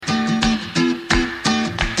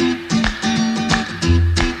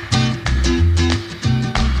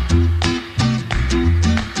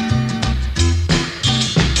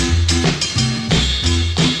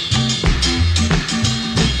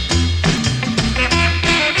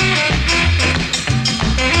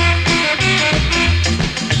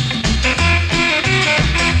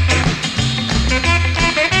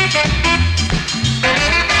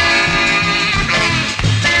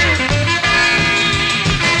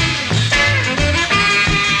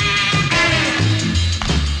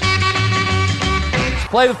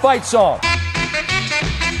Play the fight song.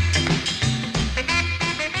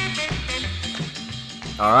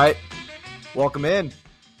 All right. Welcome in.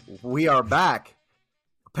 We are back.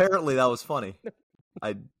 Apparently that was funny.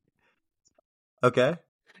 Okay.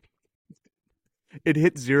 It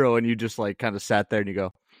hit 0 and you just like kind of sat there and you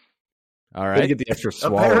go, all right. Get the extra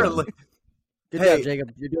swallow. Apparently. Good job,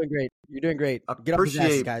 Jacob. You're doing great. You're doing great. Get off his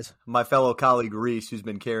ass, guys. My fellow colleague Reese, who's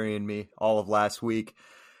been carrying me all of last week.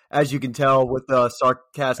 As you can tell with the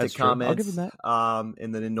sarcastic comments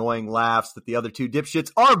and the annoying laughs that the other two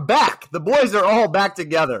dipshits are back. The boys are all back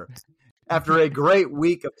together after a great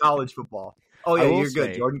week of college football. Oh, yeah, you're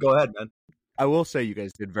good, Jordan. Go ahead, man. I will say you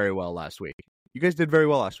guys did very well last week.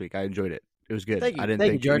 I enjoyed it. It was good. I didn't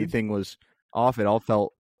think anything was off. It all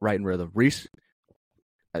felt right in rhythm. Reese,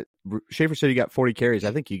 Schaefer said you got 40 carries.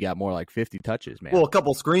 I think you got more like 50 touches, man. Well, a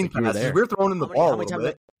couple screen passes. We're throwing in the ball a little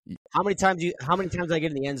bit. How many times did I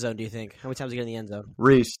get in the end zone, do you think? How many times did I get in the end zone?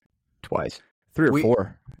 Reese. Twice. 3 or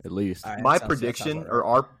 4, at least. Right, my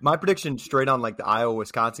prediction straight on like the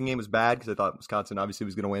Iowa-Wisconsin game was bad because I thought Wisconsin obviously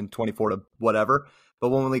was going to win 24 to whatever. But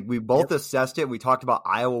when we both assessed it, we talked about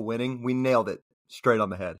Iowa winning. We nailed it straight on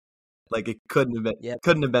the head. Like it couldn't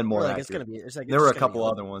have been more accurate. There were a couple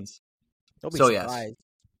other ones. Don't be Yes. surprised.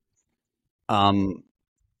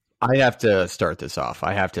 I have to start this off.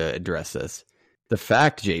 I have to address this. The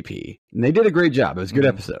fact, JP, and they did a great job. It was a good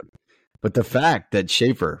episode. But the fact that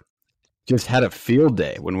Schaefer just had a field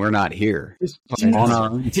day when we're not here on our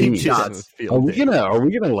own team. Are we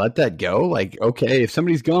gonna let that go? Like, okay, if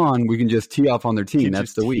somebody's gone, we can just tee off on their team.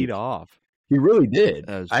 That's the week. Off. He really did.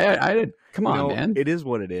 Come on, man. It is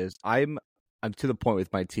what it is. I'm to the point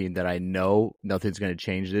with my team that I know nothing's going to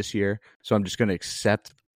change this year, so I'm just going to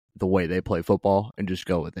accept the way they play football and just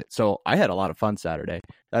go with it. So I had a lot of fun Saturday.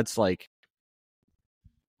 That's like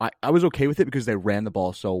I was okay with it because they ran the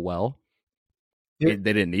ball so well. They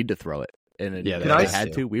didn't need to throw it. And if they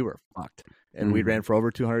had to, we were fucked. And we ran for over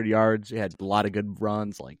 200 yards. We had a lot of good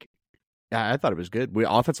runs. Like, I thought it was good.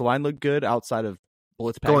 Offensive line looked good outside of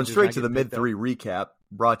blitz packages. Going straight to the mid-3 recap,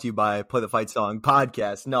 brought to you by Play the Fight Song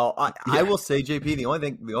podcast. No, I will say, JP, the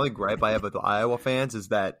only gripe I have with the Iowa fans is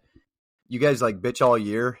that you guys like bitch all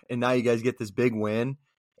year, and now you guys get this big win,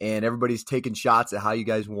 and everybody's taking shots at how you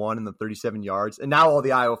guys won in the 37 yards. And now all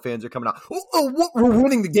the Iowa fans are coming out, we're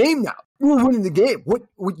winning the game now. We're winning the game. What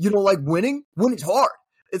you don't like winning? Winning's hard.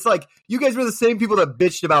 It's like you guys were the same people that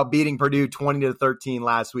bitched about beating Purdue 20-13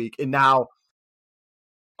 last week, and now.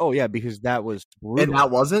 Oh yeah, because that was brutal. And that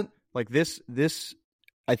wasn't like this.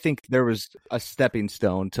 I think there was a stepping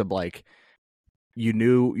stone to like.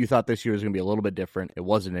 You thought this year was going to be a little bit different. It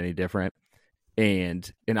wasn't any different,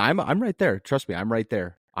 and I'm right there. Trust me, I'm right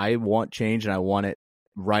there. I want change, and I want it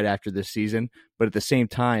right after this season. But at the same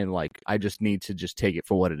time, like I just need to just take it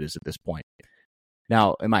for what it is at this point.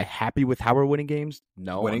 Now, am I happy with how we're winning games?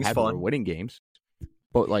 No, Winning's I'm happy fun. we're winning games.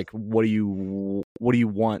 But like, what do you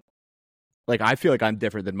want? Like, I feel like I'm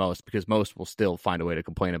different than most because most will still find a way to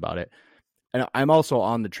complain about it. And I'm also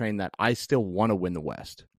on the train that I still want to win the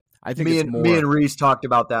West. I think me and Reese talked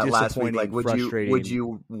about that last week. Like, would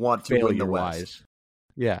you want to win the West?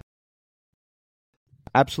 Yeah,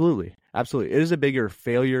 absolutely. It is a bigger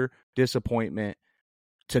failure, disappointment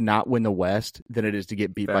to not win the West than it is to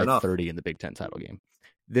get beat by 30 in the Big Ten title game.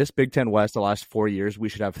 This Big Ten West, the last 4 years, we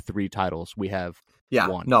should have 3 titles. We have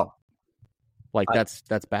one. No, like that's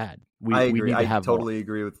bad. I agree. We need to have totally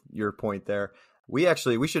agree with your point there. We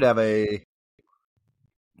should have a.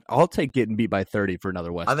 I'll take getting beat by 30 for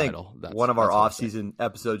another West title. One of our off-season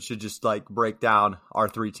episodes should just like break down our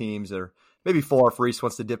 3 teams, or maybe 4 if Reese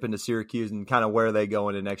wants to dip into Syracuse and kind of where they go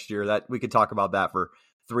into next year. That we could talk about that for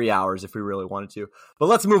 3 hours if we really wanted to. But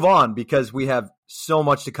let's move on because we have so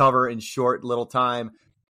much to cover in short little time.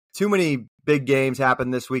 Too many big games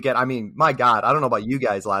happened this weekend. I mean, my God, I don't know about you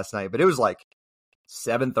guys last night, but it was like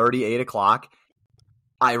 7:30, 8 o'clock.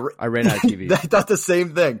 I ran out of TV. That's the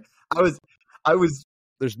same thing. I was.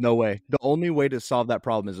 There's no way. The only way to solve that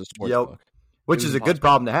problem is a sports book. Which is a good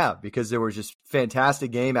problem to have because there was just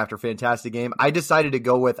fantastic game after fantastic game. I decided to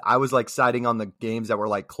go with, I was like siding on the games that were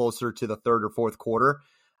like closer to the third or fourth quarter,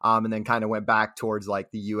 and then kind of went back towards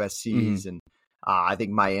like the USCs and I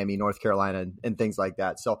think Miami, North Carolina, and things like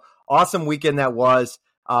that. So awesome weekend that was.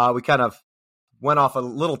 We kind of went off a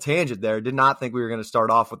little tangent there. Did not think we were going to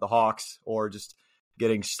start off with the Hawks or just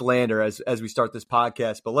getting slander as we start this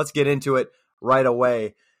podcast. But let's get into it right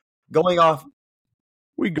away. Going off.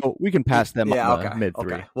 We can pass them mid-3.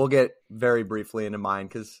 Okay. We'll get very briefly into mine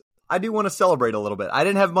because I do want to celebrate a little bit. I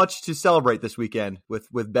didn't have much to celebrate this weekend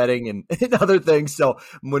with betting and other things. So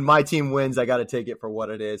when my team wins, I got to take it for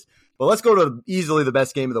what it is. But let's go to easily the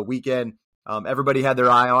best game of the weekend. Everybody had their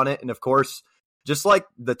eye on it. And of course, just like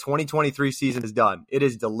the 2023 season is done, it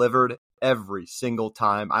is delivered every single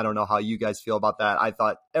time. I don't know how you guys feel about that. I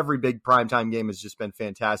thought every big primetime game has just been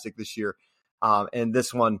fantastic this year. And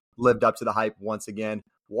this one lived up to the hype once again.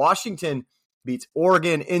 Washington beats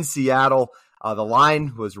Oregon in Seattle. The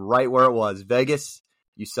line was right where it was. Vegas,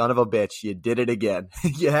 you son of a bitch, you did it again.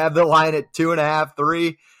 You have the line at 2.5,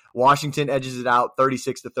 3. Washington edges it out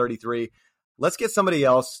 36-33. Let's get somebody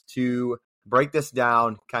else to break this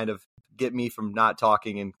down, kind of get me from not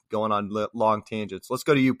talking and going on long tangents. Let's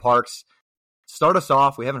go to you, Parks. Start us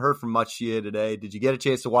off. We haven't heard from much of you today. Did you get a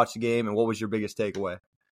chance to watch the game, and what was your biggest takeaway?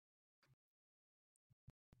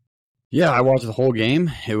 Yeah, I watched the whole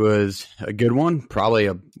game. It was a good one, probably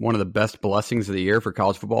one of the best blessings of the year for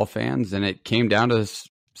college football fans, and it came down to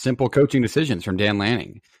simple coaching decisions from Dan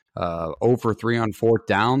Lanning. 0 for 3 on fourth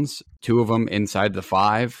downs, 2 of them inside the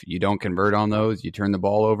 5. You don't convert on those, you turn the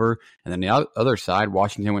ball over. And then the other side,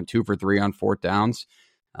 Washington went 2 for 3 on fourth downs.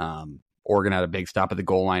 Oregon had a big stop at the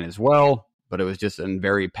goal line as well, but it was just in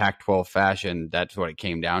very Pac-12 fashion. That's what it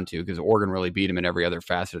came down to, because Oregon really beat them in every other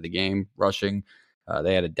facet of the game, rushing.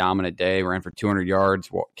 They had a dominant day, ran for 200 yards,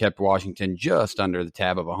 kept Washington just under the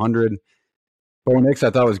tab of 100. Bo Nix, I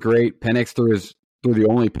thought, was great. Penix threw the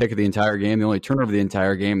only pick of the entire game, the only turnover of the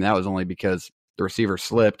entire game, and that was only because the receiver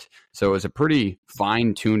slipped. So it was a pretty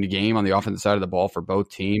fine-tuned game on the offensive side of the ball for both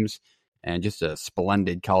teams, and just a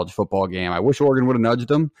splendid college football game. I wish Oregon would have nudged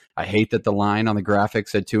them. I hate that the line on the graphic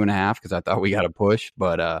said 2.5 because I thought we got a push,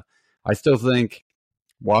 but I still think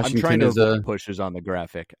Washington I'm trying to avoid pushes on the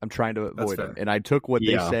graphic. I'm trying to avoid them. And I took what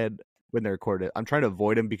they said when they recorded it. I'm trying to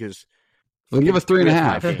avoid them because they'll give us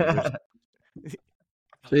 3.5.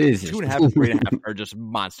 Jesus. 2.5 and 3.5 are just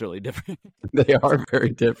monsterly different. They are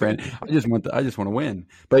very different. I just want to win.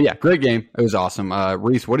 But yeah, great game. It was awesome.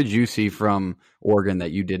 Reese, what did you see from Oregon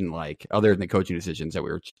that you didn't like, other than the coaching decisions that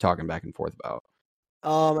we were talking back and forth about?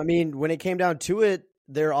 I mean, when it came down to it,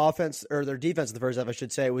 their offense, or their defense in the first half, I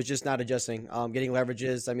should say, was just not adjusting, getting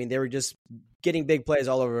leverages. I mean, they were just getting big plays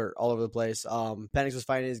all over the place. Penix was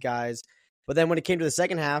finding his guys. But then when it came to the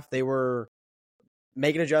second half, they were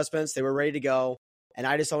making adjustments. They were ready to go. And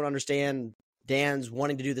I just don't understand Dan's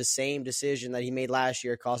wanting to do the same decision that he made last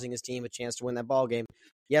year, costing his team a chance to win that ball game.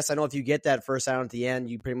 Yes, I know if you get that first down at the end,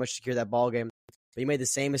 you pretty much secure that ball game. But you made the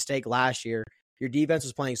same mistake last year. Your defense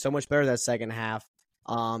was playing so much better that second half.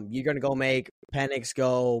 You're going to go make Penix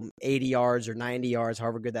go 80 yards or 90 yards,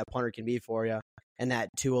 however good that punter can be for you, and that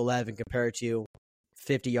 211 compared to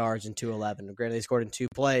 50 yards and 211. Granted, they scored in 2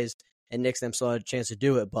 plays, and Nix them still had a chance to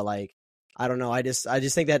do it, but I don't know. I just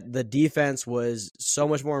think that the defense was so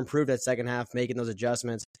much more improved that second half, making those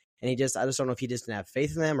adjustments, and I just don't know if he just didn't have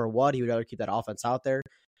faith in them or what. He would rather keep that offense out there,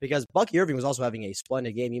 because Bucky Irving was also having a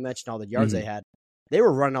splendid game. You mentioned all the yards they had. They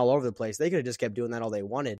were running all over the place. They could have just kept doing that all they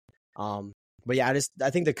wanted. But yeah,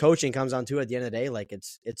 I think the coaching comes on to it at the end of the day.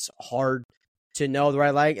 It's hard to know the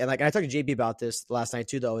right and I talked to JP about this last night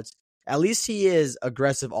too, though. It's at least he is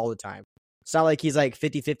aggressive all the time. It's not like he's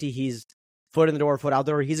 50-50. He's foot in the door, foot out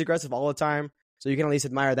the door. He's aggressive all the time. So you can at least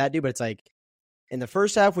admire that dude. But it's in the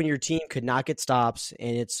first half, when your team could not get stops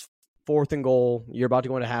and it's 4th and goal, you're about to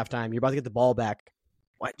go into halftime, you're about to get the ball back.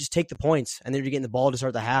 Why just take the points? And then you're getting the ball to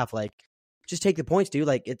start the half. Just take the points, dude.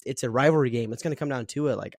 It's a rivalry game. It's going to come down to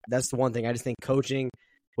it. That's the one thing. I just think coaching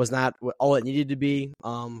was not all it needed to be.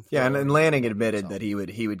 And Lanning admitted that he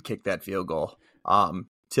would kick that field goal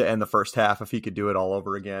to end the first half if he could do it all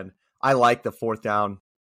over again. I like the 4th down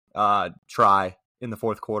try in the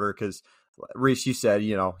 4th quarter because, Reese, you said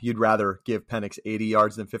you'd rather give Penix 80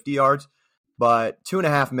 yards than 50 yards, but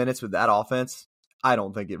 2.5 minutes with that offense, I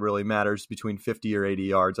don't think it really matters between 50 or 80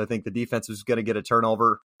 yards. I think the defense was going to get a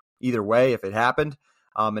turnover either way if it happened.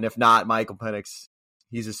 And if not, Michael Penix,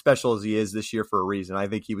 he's as special as he is this year for a reason. I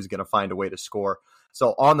think he was going to find a way to score.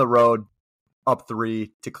 So on the road, up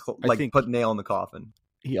 3 to put nail in the coffin.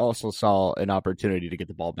 He also saw an opportunity to get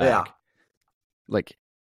the ball back. Yeah.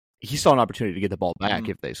 He saw an opportunity to get the ball back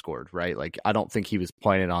if they scored, right? I don't think he was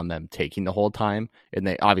planning on them taking the whole time. And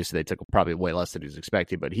they took probably way less than he was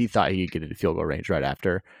expecting, but he thought he could get into field goal range right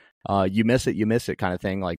after. You miss it kind of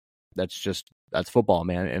thing. That's football,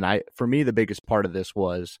 man. And for me, the biggest part of this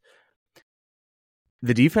was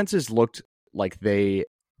the defenses looked like they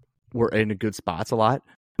were in good spots a lot,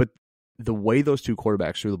 but the way those 2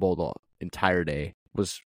 quarterbacks threw the ball the entire day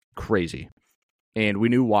was crazy. And we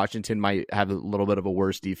knew Washington might have a little bit of a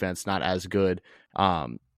worse defense, not as good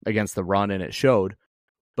against the run, and it showed.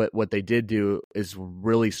 But what they did do is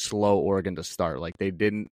really slow Oregon to start.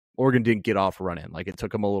 Oregon didn't get off running. It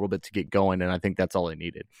took them a little bit to get going, and I think that's all they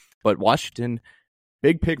needed. But Washington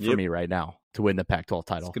Big pick for Yep. me right now to win the Pac-12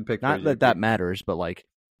 title. Good pick. Not that that matters, but like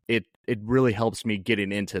it really helps me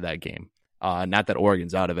getting into that game. Not that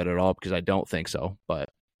Oregon's out of it at all, because I don't think so. But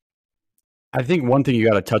I think one thing you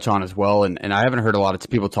got to touch on as well, and I haven't heard a lot of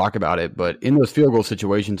people talk about it, but in those field goal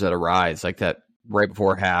situations that arise, like that right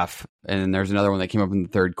before half, and then there's another one that came up in the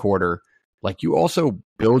third quarter, like you also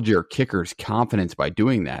build your kicker's confidence by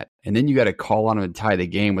doing that. And then you got to call on him to tie the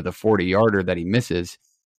game with a 40-yarder that he misses.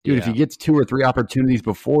 Dude, if he gets 2 or 3 opportunities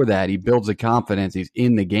before that, he builds the confidence. He's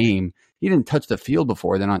in the game. He didn't touch the field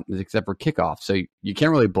before then, except for kickoff. So you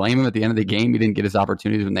can't really blame him at the end of the game. He didn't get his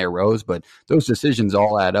opportunities when they arose, but those decisions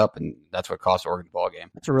all add up, and that's what cost Oregon the ball game.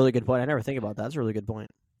 That's a really good point. I never think about that. That's a really good point.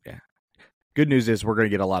 yeah, good news is we're going to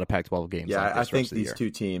get a lot of Pac-12 games. Yeah, like I this think rest of the these year. two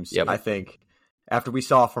teams. Yep. I think after we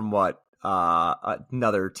saw from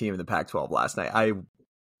another team in the Pac-12 last night, I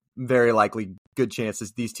very likely good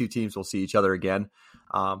chances these two teams will see each other again.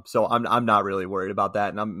 So I'm not really worried about that,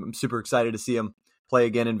 and I'm super excited to see them play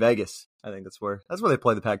again in Vegas. I think that's where they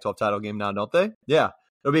play the Pac-12 title game now, don't they? Yeah,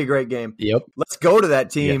 it'll be a great game. Yep. Let's go to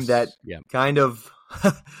that team Yes. that Yeah. kind of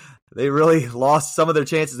they really lost some of their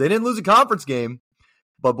chances. They didn't lose a conference game,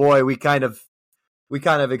 but boy, we kind of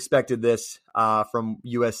expected this from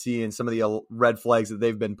USC and some of the red flags that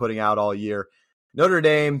they've been putting out all year. Notre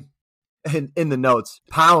Dame, in the notes,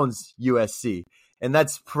 pounds USC, and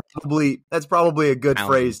that's probably a good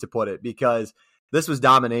phrase to put it, because this was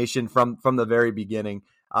domination from the very beginning.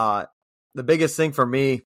 The biggest thing for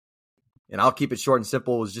me, and I'll keep it short and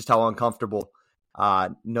simple, was just how uncomfortable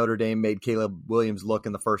Notre Dame made Caleb Williams look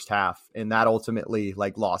in the first half, and that ultimately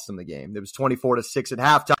lost them the game. It was 24-6 at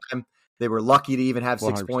halftime. They were lucky to even have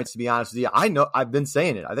 6 100%. points, to be honest with you. I know I've been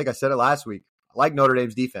saying it. I think I said it last week. I like Notre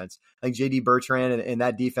Dame's defense. I think J.D. Bertrand and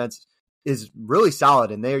that defense is really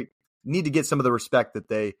solid, and they need to get some of the respect that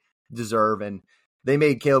they deserve. And they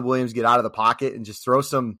made Caleb Williams get out of the pocket and just throw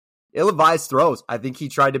some ill-advised throws. I think he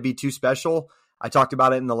tried to be too special. I talked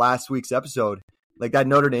about it in the last week's episode. Like that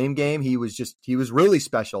Notre Dame game, he was really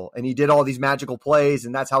special, and he did all these magical plays,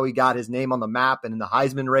 and that's how he got his name on the map and in the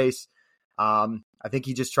Heisman race. I think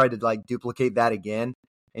he just tried to duplicate that again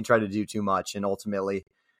and tried to do too much, and ultimately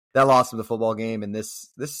that lost him the football game. And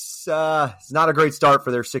this is not a great start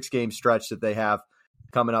for their 6-game stretch that they have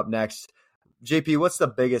coming up next. JP, what's the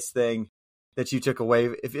biggest thing that you took away?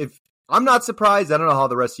 If I'm not surprised, I don't know how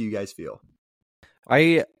the rest of you guys feel.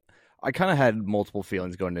 I kind of had multiple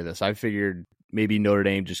feelings going into this. I figured maybe Notre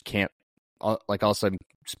Dame just can't, all of a sudden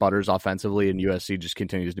sputters offensively, and USC just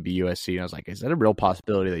continues to be USC. And I was like, is that a real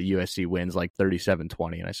possibility that USC wins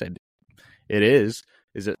 37-20? And I said, it is.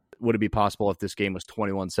 Would it be possible if this game was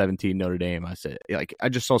 21-17 Notre Dame? I said, I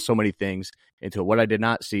just saw so many things into it. What I did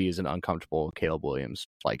not see is an uncomfortable Caleb Williams.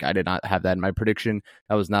 I did not have that in my prediction.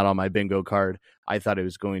 That was not on my bingo card. I thought it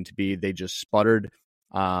was going to be they just sputtered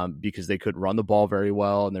because they couldn't run the ball very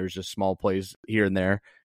well, and there's just small plays here and there.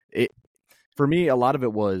 For me, a lot of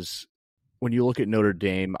it was, when you look at Notre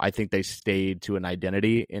Dame, I think they stayed to an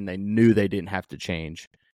identity, and they knew they didn't have to change.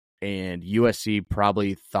 And USC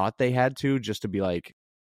probably thought they had to, just to be like,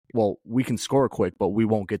 well, we can score quick, but we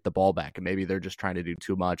won't get the ball back. And maybe they're just trying to do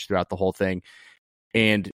too much throughout the whole thing.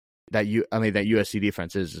 And that USC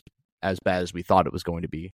defense is as bad as we thought it was going to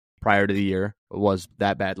be prior to the year. It was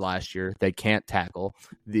that bad last year. They can't tackle.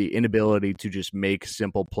 The inability to just make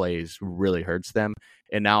simple plays really hurts them.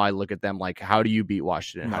 And now I look at them like, how do you beat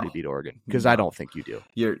Washington? How do you beat Oregon? Because I don't think you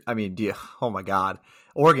do. Oh my God.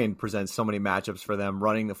 Oregon presents so many matchups for them,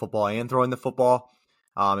 running the football and throwing the football.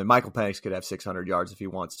 And Michael Penix could have 600 yards if he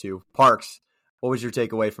wants to. Parks, what was your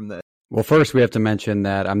takeaway from this? Well, first we have to mention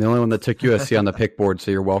that I'm the only one that took USC on the pick board,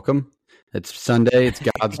 so you're welcome. It's Sunday. It's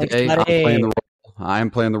God's Day.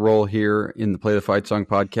 I'm playing the role here in the Play the Fight Song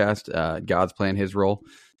podcast. God's playing his role.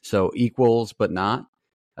 So equals, but not.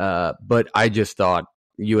 But I just thought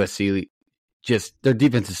USC, their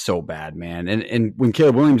defense is so bad, man. And when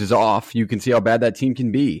Caleb Williams is off, you can see how bad that team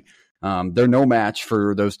can be. They're no match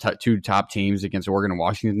for those two top teams against Oregon and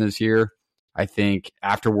Washington this year. I think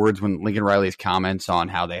afterwards, when Lincoln Riley's comments on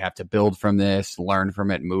how they have to build from this, learn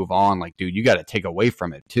from it, and move on, dude, you got to take away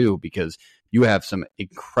from it too, because you have some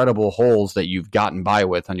incredible holes that you've gotten by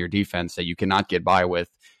with on your defense that you cannot get by with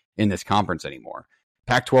in this conference anymore.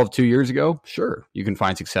 Pac-12 2 years ago, sure, you can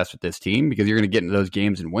find success with this team because you're going to get into those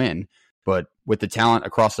games and win. But with the talent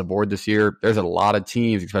across the board this year, there's a lot of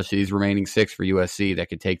teams, especially these remaining 6 for USC, that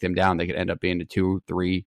could take them down. They could end up being a 2,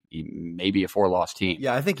 3, maybe a 4-loss team.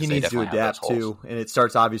 Yeah, I think he needs to adapt too. And it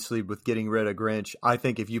starts obviously with getting rid of Grinch. I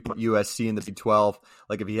think if you put USC in the Big 12,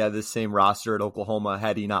 if he had this same roster at Oklahoma,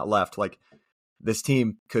 had he not left, this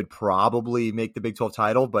team could probably make the Big 12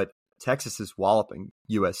 title, but Texas is walloping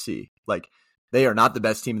USC. they are not the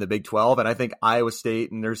best team in the Big 12. And I think Iowa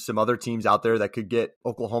State and there's some other teams out there that could get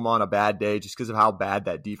Oklahoma on a bad day just because of how bad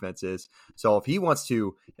that defense is. So if he wants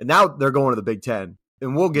to, and now they're going to the Big 10,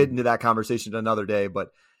 and we'll get into that conversation another day.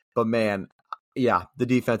 But man, yeah, the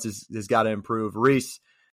defense has got to improve. Reese,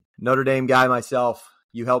 Notre Dame guy myself,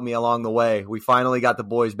 you helped me along the way. We finally got the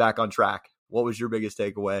boys back on track. What was your biggest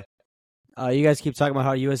takeaway? You guys keep talking about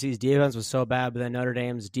how USC's defense was so bad, but then Notre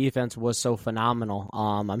Dame's defense was so phenomenal.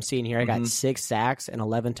 I'm seeing here I got 6 sacks and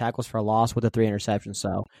 11 tackles for a loss with the 3 interceptions.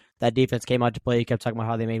 So that defense came out to play. You kept talking about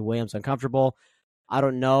how they made Williams uncomfortable. I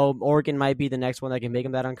don't know. Oregon might be the next one that can make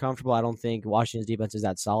him that uncomfortable. I don't think Washington's defense is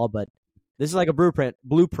that solid, but this is like a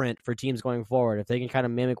blueprint for teams going forward. If they can kind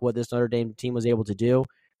of mimic what this Notre Dame team was able to do,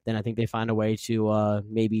 then I think they find a way to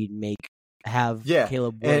maybe have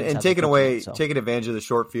Caleb Williams and taking advantage of the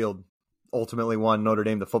short field. Ultimately won Notre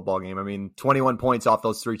Dame the football game. I mean, 21 points off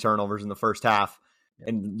those 3 turnovers in the first half,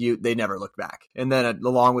 and they never looked back. And then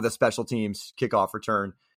along with a special teams kickoff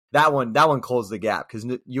return, that one closed the gap because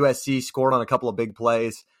USC scored on a couple of big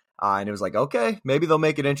plays, and it was like, okay, maybe they'll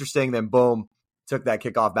make it interesting. Then boom, took that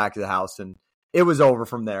kickoff back to the house, and it was over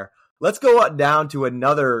from there. Let's go down to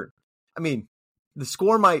another. I mean, the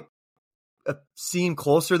score might seem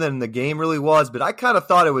closer than the game really was, but I kind of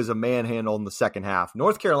thought it was a manhandle in the second half.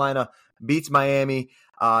 North Carolina beats Miami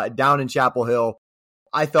down in Chapel Hill.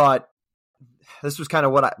 I thought this was kind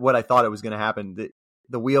of what I thought it was going to happen.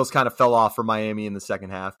 The wheels kind of fell off for Miami in the second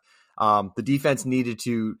half. The defense needed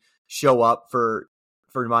to show up for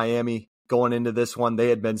Miami going into this one. They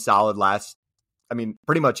had been solid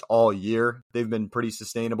pretty much all year. They've been pretty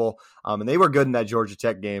sustainable, and they were good in that Georgia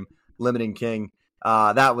Tech game, limiting King.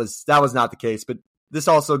 That was not the case, but this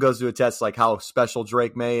also goes to attest like how special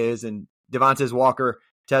Drake May is, and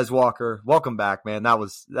Tez Walker, welcome back, man. That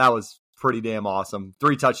was pretty damn awesome.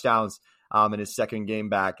 3 touchdowns in his second game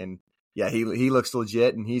back, and yeah, he looks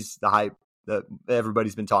legit, and he's the hype that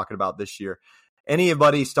everybody's been talking about this year.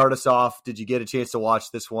 Anybody start us off? Did you get a chance to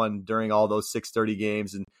watch this one during all those 6:30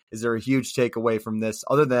 games? And is there a huge takeaway from this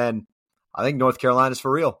other than I think North Carolina's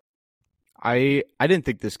for real? I didn't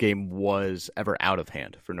think this game was ever out of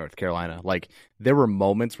hand for North Carolina. Like, there were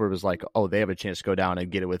moments where it was like, oh, they have a chance to go down and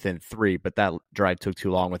get it within 3, but that drive took too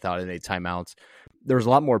long without any timeouts. There was a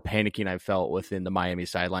lot more panicking I felt within the Miami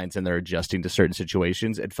sidelines, and they're adjusting to certain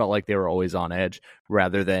situations. It felt like they were always on edge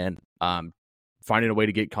rather than finding a way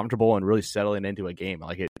to get comfortable and really settling into a game.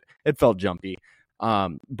 Like, it felt jumpy.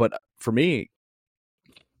 But for me,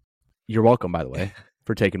 you're welcome, by the way.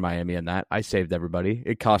 For taking Miami in that. I saved everybody.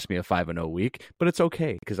 It cost me a 5-0 week, but it's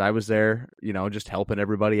okay because I was there, just helping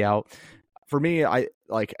everybody out. For me,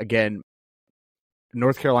 again,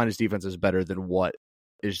 North Carolina's defense is better than what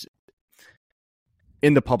is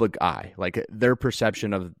in the public eye. Like, their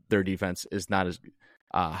perception of their defense is not as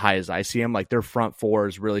high as I see them. Like, their front 4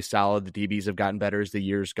 is really solid. The DBs have gotten better as the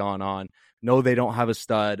year's gone on. No, they don't have a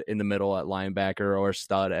stud in the middle at linebacker or a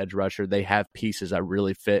stud edge rusher. They have pieces that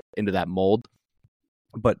really fit into that mold.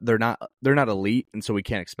 But they're not elite, and so we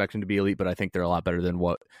can't expect them to be elite, but I think they're a lot better than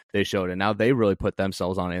what they showed. And now they really put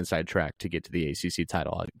themselves on an inside track to get to the ACC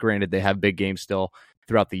title. Granted, they have big games still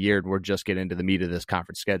throughout the year, and we're just getting into the meat of this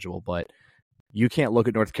conference schedule, but you can't look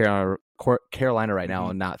at North Carolina right now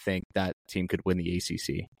and not think that team could win the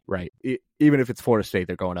ACC, right? Even if it's Florida State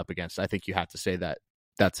they're going up against, I think you have to say that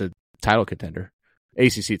that's a title contender,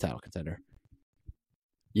 ACC title contender.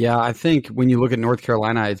 Yeah, I think when you look at North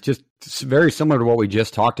Carolina, it's very similar to what we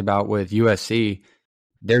just talked about with USC.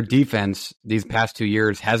 Their defense these past 2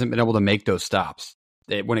 years hasn't been able to make those stops.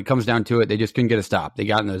 When it comes down to it, they just couldn't get a stop. They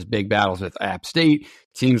got in those big battles with App State,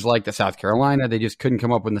 teams like the South Carolina. They just couldn't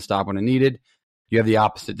come up with the stop when it needed. You have the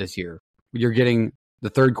opposite this year. You're getting the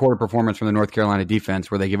third quarter performance from the North Carolina defense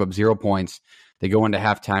where they give up 0 points. They go into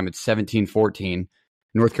halftime, it's 17-14.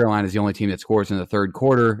 North Carolina is the only team that scores in the third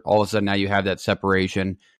quarter. All of a sudden, now you have that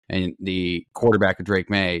separation, and the quarterback of Drake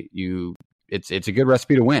May, it's a good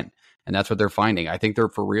recipe to win, and that's what they're finding. I think they're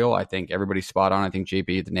for real. I think everybody's spot on. I think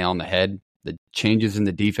JP hit the nail on the head. The changes in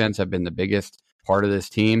the defense have been the biggest part of this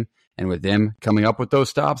team, and with them coming up with those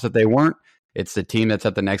stops that they weren't, it's the team that's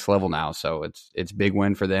at the next level now. So it's big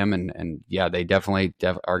win for them, and yeah, they definitely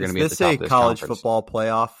are going to be at the top of this college conference. Football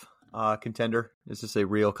playoff contender? Is this a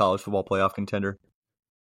real college football playoff contender?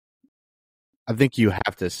 I think you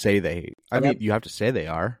have to say you have to say they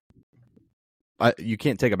are. You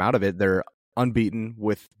can't take them out of it. They're unbeaten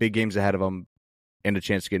with big games ahead of them and a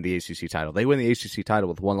chance to get the ACC title. They win the ACC title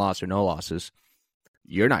with 1 loss or no losses.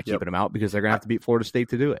 You're not keeping them out because they're going to have to beat Florida State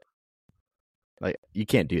to do it. Like, you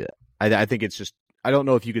can't do that. I think it's just, I don't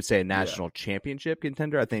know if you could say a national championship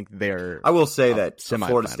contender. I think they're I will say that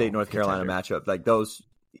Florida State North Carolina matchup, like those,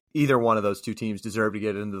 either one of those two teams deserve to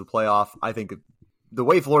get into the playoff. I think the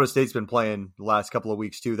way Florida State's been playing the last couple of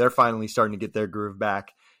weeks too, they're finally starting to get their groove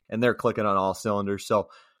back, and they're clicking on all cylinders. So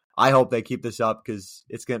I hope they keep this up because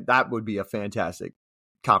that would be a fantastic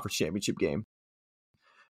conference championship game.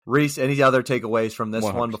 Reese, any other takeaways from this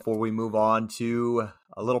 100%. One before we move on to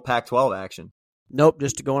a little Pac-12 action? Nope,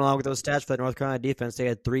 just going along with those stats for the North Carolina defense, they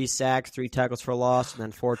had 3 sacks, 3 tackles for loss, and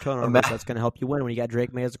then 4 turnovers. That's going to help you win when you got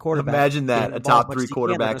Drake May as a quarterback. Imagine that, a top 3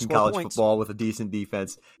 quarterback in college football with a decent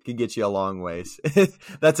defense can get you a long ways.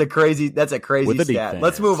 That's a crazy stat. Defense.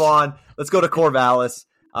 Let's move on. Let's go to Corvallis.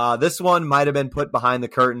 This one might have been put behind the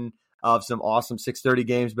curtain of some awesome 6:30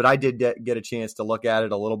 games, but I did get a chance to look at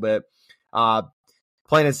it a little bit.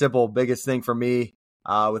 Plain and simple, biggest thing for me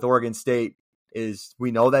with Oregon State is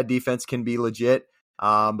we know that defense can be legit,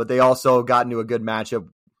 but they also got into a good matchup.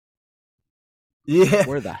 Yeah,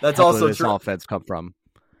 where the that's hell also did this offense come from?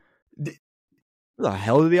 Where the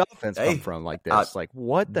hell did the offense come from like this?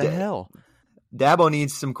 What the hell? Dabo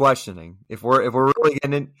needs some questioning. If we're really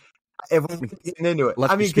getting into it,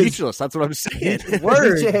 I mean, speechless. That's what I'm saying.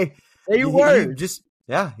 Word, say word.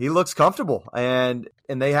 He looks comfortable, and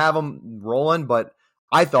they have him rolling. But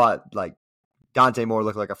I thought Dante Moore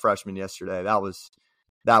looked like a freshman yesterday. That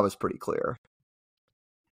was pretty clear.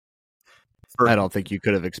 I don't think you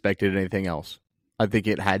could have expected anything else. I think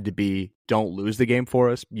it had to be, don't lose the game for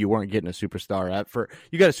us. You weren't getting a superstar effort.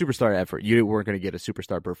 You got a superstar effort. You weren't going to get a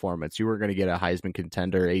superstar performance. You weren't going to get a Heisman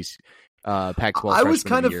contender, Pac-12 I was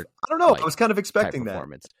kind of, I don't know. I was kind of expecting that.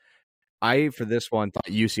 I, for this one, thought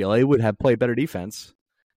UCLA would have played better defense.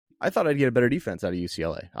 I thought I'd get a better defense out of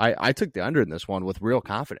UCLA. I took the under in this one with real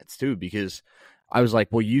confidence, too, because I was like,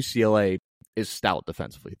 well, UCLA is stout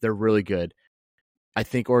defensively. They're really good. I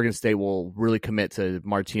think Oregon State will really commit to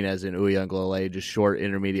Martinez and Uiagalelei, just short,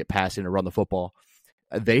 intermediate passing to run the football.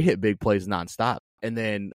 They hit big plays nonstop. And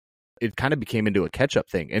then it kind of became into a catch-up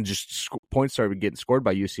thing, and just points started getting scored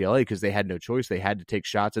by UCLA because they had no choice. They had to take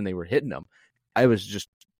shots, and they were hitting them. I was just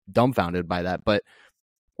dumbfounded by that. But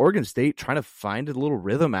Oregon State trying to find a little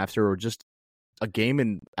rhythm after just a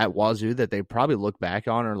game at Wazoo that they probably look back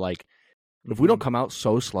on or like, if we don't come out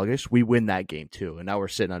so sluggish, we win that game too. And now we're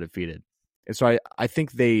sitting undefeated. And so I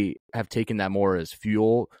think they have taken that more as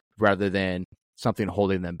fuel rather than something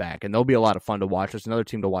holding them back. And they'll be a lot of fun to watch. There's another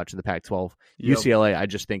team to watch in the Pac-12. Yep. UCLA, I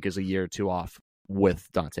just think, is a year or two off with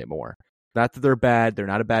Dante Moore. Not that they're bad. They're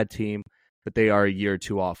not a bad team, but they are a year or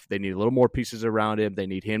two off. They need a little more pieces around him. They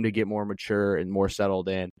need him to get more mature and more settled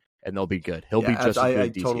in, and they'll be good. He'll be just as good as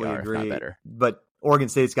DTR, totally agree, if not better. But Oregon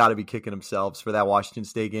State's got to be kicking themselves for that Washington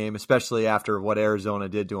State game, especially after what Arizona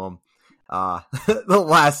did to them the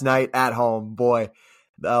last night at home. Boy,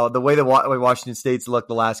 the way Washington State's looked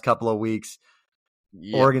the last couple of weeks,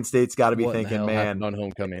 Oregon State's got to be thinking, man, on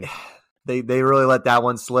homecoming. They really let that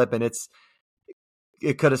one slip, and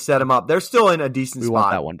it could have set them up. They're still in a decent spot,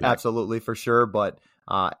 want that one back. Absolutely, for sure. But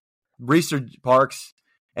Reese Parks,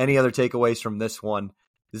 any other takeaways from this one?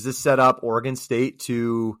 Does this set up Oregon State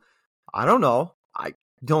to, I don't know. I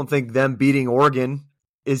don't think them beating Oregon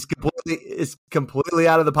is completely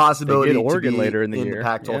out of the possibility. They get Oregon to be later in the year. The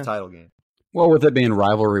Pac-12 title game. Well, with it being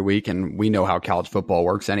rivalry week, and we know how college football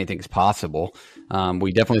works, anything's possible.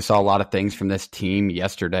 We definitely saw a lot of things from this team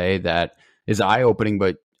yesterday that is eye-opening,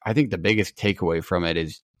 but I think the biggest takeaway from it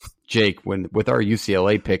is, Jake, with our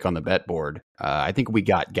UCLA pick on the bet board, I think we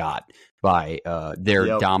got by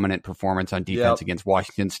their dominant performance on defense against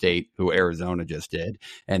Washington State, who Arizona just did.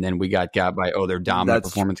 And then we got by their dominant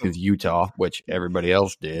performance against Utah, which everybody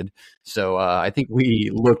else did. So I think we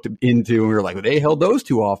looked into and we were like, they held those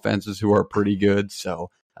two offenses who are pretty good. So,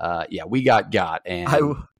 we got. And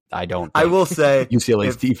I will say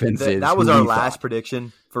UCLA's defense is. That was our last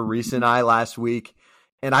prediction for Reese and I last week.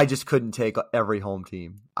 And I just couldn't take every home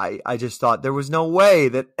team. I just thought there was no way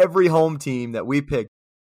that every home team that we picked.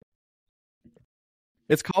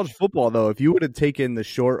 It's college football, though. If you would have taken the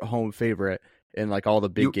short home favorite in like all the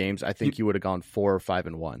big games, I think you would have gone 4 or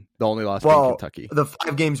 5-1. The only loss being Kentucky. The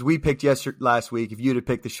 5 games we picked last week, if you'd have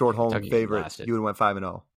picked the short home favorite, you would have went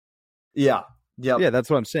 5-0. Yeah. Yep. Yeah, that's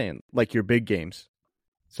what I'm saying. Like your big games.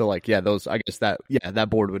 So those, I guess that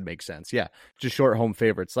board would make sense. Yeah. Just short home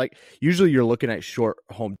favorites. Like usually you're looking at short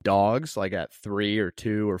home dogs, like at 3 or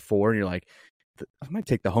 2 or 4, and you're like, I might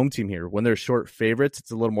take the home team here. When they're short favorites, it's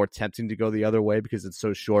a little more tempting to go the other way because it's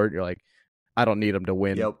so short. You're like, I don't need them to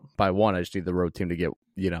win by 1. I just need the road team to get,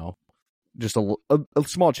 just a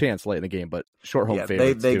small chance late in the game. But short home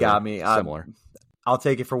favorites, they got me. Similar. I'll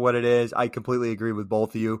take it for what it is. I completely agree with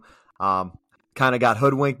both of you. Kind of got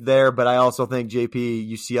hoodwinked there, but I also think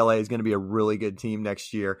UCLA is going to be a really good team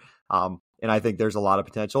next year. And I think there's a lot of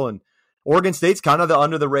potential. And Oregon State's kind of the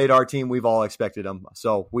under the radar team we've all expected them.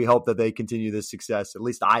 So we hope that they continue this success. At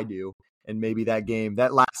least I do. And maybe that game,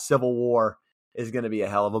 that last Civil War, is going to be a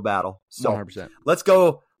hell of a battle. So 100%. let's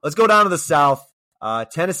go down to the South.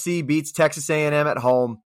 Tennessee beats Texas A&M at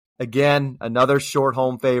home. Again, another short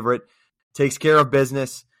home favorite. Takes care of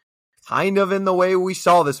business, kind of in the way we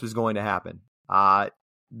saw this was going to happen.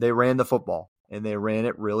 They ran the football, and they ran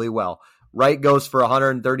it really well. Wright goes for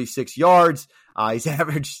 136 yards. He's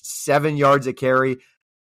averaged 7 yards a carry.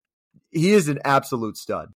 He is an absolute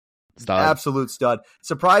stud. Absolute stud.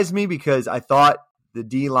 Surprised me because I thought the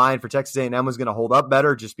D-line for Texas A&M was going to hold up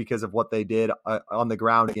better just because of what they did on the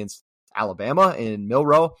ground against Alabama in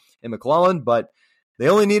Milroe and McClellan, but they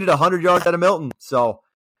only needed 100 yards out of Milton. So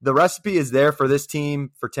the recipe is there for this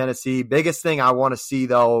team, for Tennessee. Biggest thing I want to see,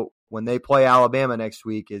 though, when they play Alabama next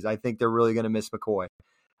week is I think they're really going to miss McCoy.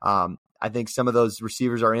 I think some of those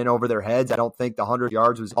receivers are in over their heads. I don't think the 100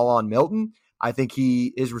 yards was all on Milton. I think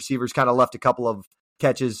his receivers kind of left a couple of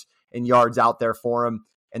catches and yards out there for him,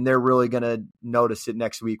 and they're really going to notice it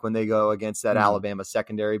next week when they go against that Alabama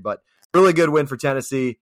secondary. But really good win for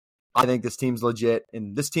Tennessee. I think this team's legit,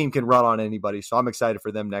 and this team can run on anybody, so I'm excited for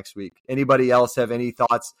them next week. Anybody else have any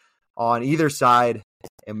thoughts on either side?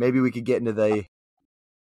 And maybe we could get into the...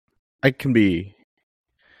 I can be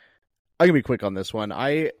quick on this one.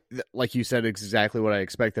 Like you said, exactly what I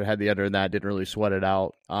expected. Had the under in that, didn't really sweat it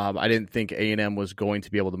out. I didn't think A&M was going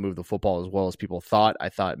to be able to move the football as well as people thought. I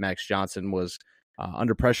thought Max Johnson was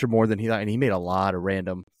under pressure more than he thought, and he made a lot of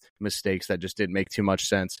random mistakes that just didn't make too much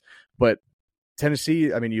sense. But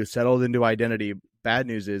Tennessee, I mean, you settled into identity. Bad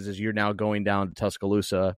news is you're now going down to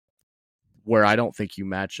Tuscaloosa, where I don't think you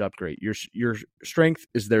match up great. Your strength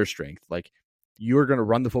is their strength. Like, you're going to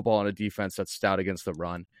run the football on a defense that's stout against the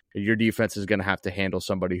run. Your defense is going to have to handle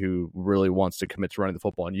somebody who really wants to commit to running the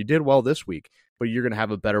football. And you did well this week, but you're going to have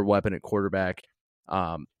a better weapon at quarterback.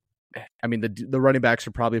 I mean, the running backs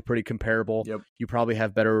are probably pretty comparable. Yep. You probably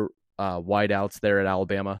have better wideouts there at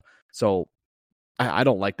Alabama. So I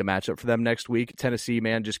don't like the matchup for them next week. Tennessee,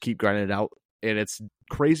 man, just keep grinding it out. And it's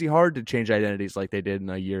crazy hard to change identities like they did in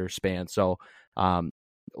a year span. So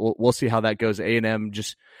we'll see how that goes. A&M,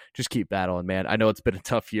 just keep battling, man. I know it's been a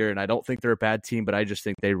tough year, and I don't think they're a bad team, but I just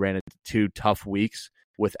think they ran into 2 tough weeks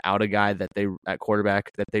without a guy at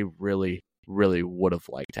quarterback that they really, really would have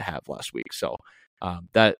liked to have last week. So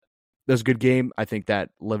that was a good game. I think that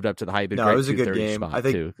lived up to the hype. No, it was a good game. I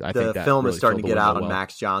think the film is starting to get out on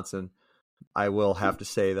Max Johnson. I will have to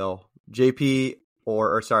say, though, JP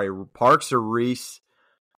Parks or Reese,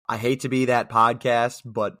 I hate to be that podcast,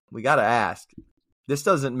 but we got to ask. This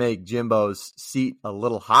doesn't make Jimbo's seat a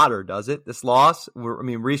little hotter, does it? This loss?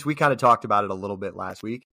 Reese, we kind of talked about it a little bit last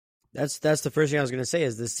week. That's the first thing I was going to say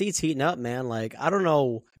is the seat's heating up, man. Like, I don't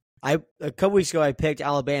know. A couple weeks ago, I picked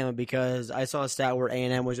Alabama because I saw a stat where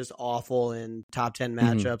A&M was just awful in top 10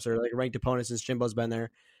 matchups or like ranked opponents since Jimbo's been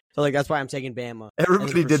there. So like that's why I'm taking Bama.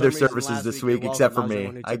 Everybody did their services this week except for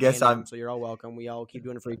me. I guess A&M, so you're all welcome. We all keep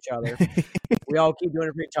doing it for each other.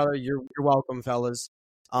 You're welcome, fellas.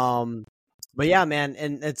 But yeah, man,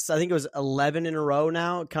 and I think it was 11 in a row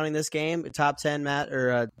now, counting this game. Top 10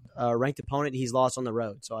 ranked opponent he's lost on the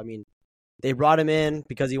road. So I mean, they brought him in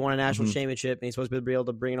because he won a national championship and he's supposed to be able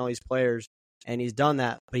to bring in all these players, and he's done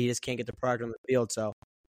that, but he just can't get the product on the field. So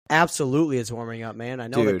absolutely, it's warming up, man. I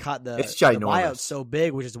know the buyout's so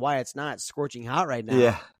big, which is why it's not scorching hot right now.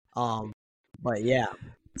 Yeah. But yeah,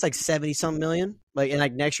 it's like 70-some million. Like, and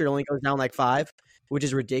like next year it only goes down like 5, which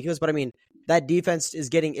is ridiculous. But I mean, that defense is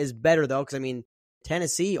better though, because I mean,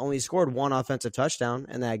 Tennessee only scored 1 offensive touchdown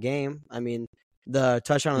in that game. I mean, the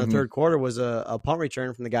touchdown in the third quarter was a punt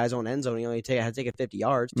return from the guy's own end zone. He only had to take it 50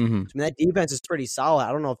 yards. So, I mean, that defense is pretty solid.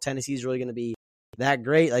 I don't know if Tennessee's really going to be that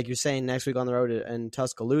great, like you're saying, next week on the road in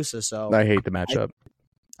Tuscaloosa. So I hate the matchup.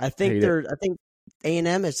 I think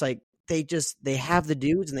A&M, it's like they have the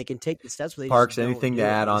dudes and they can take the steps. Parks, anything to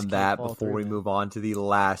add on that before we move on to the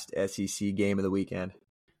last SEC game of the weekend?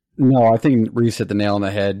 No, I think Reese hit the nail on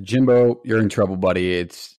the head. Jimbo, you're in trouble, buddy.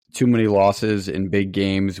 It's too many losses in big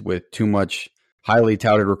games with too much highly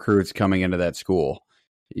touted recruits coming into that school.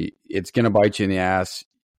 It's going to bite you in the ass.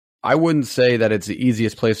 I wouldn't say that it's the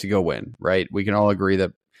easiest place to go win, right? We can all agree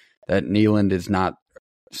that Neyland is not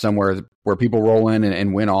somewhere where people roll in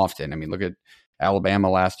and win often. I mean, look at Alabama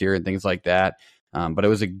last year and things like that. But it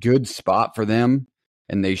was a good spot for them,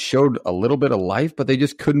 and they showed a little bit of life, but they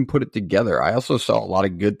just couldn't put it together. I also saw a lot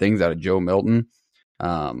of good things out of Joe Milton,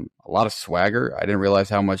 a lot of swagger. I didn't realize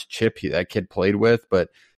how much chip that kid played with, but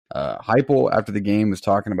Heupel after the game was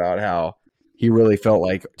talking about how he really felt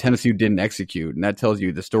like Tennessee didn't execute, and that tells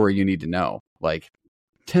you the story you need to know. Like,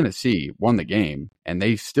 Tennessee won the game, and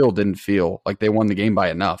they still didn't feel like they won the game by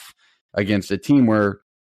enough against a team where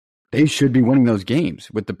they should be winning those games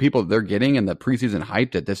with the people that they're getting and the preseason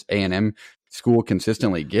hype that this A&M school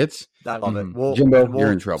consistently gets. I love it. Jimbo,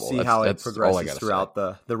 you're in trouble. See how it progresses throughout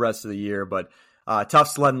the rest of the year. But tough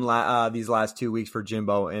sledding these last 2 weeks for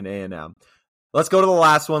Jimbo and A&M. Let's go to the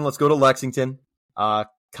last one. Let's go to Lexington.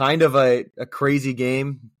 Kind of a crazy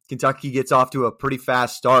game. Kentucky gets off to a pretty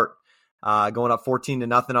fast start, going up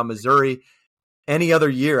 14-0 on Missouri. Any other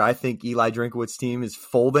year, I think Eli Drinkwitz' team is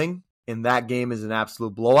folding, and that game is an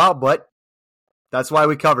absolute blowout. But that's why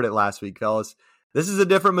we covered it last week, fellas. This is a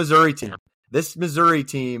different Missouri team. This Missouri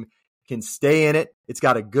team can stay in it. It's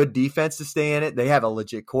got a good defense to stay in it. They have a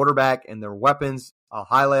legit quarterback, and their weapons, I'll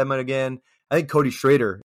highlight them again. I think Cody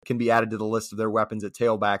Schrader can be added to the list of their weapons at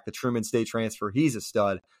tailback. The Truman State transfer, he's a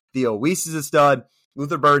stud. Theo Weiss is a stud.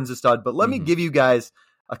 Luther Burden's a stud. But let me give you guys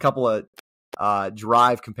a couple of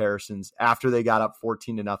drive comparisons after they got up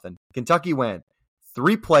 14-0. Kentucky went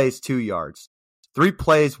 3 plays, 2 yards. 3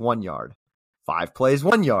 plays, 1 yard. 5 plays,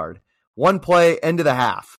 1 yard. 1 play, end of the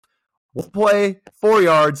half. 1 play, 4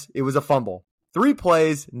 yards. It was a fumble. 3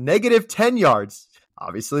 plays, -10 yards.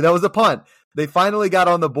 Obviously, that was a punt. They finally got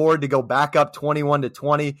on the board to go back up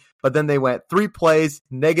 21-20, but then they went 3 plays,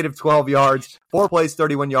 -12 yards, 4 plays,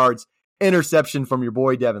 31 yards, interception from your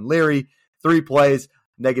boy Devin Leary, 3 plays,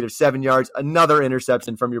 -7 yards, another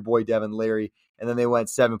interception from your boy Devin Leary, and then they went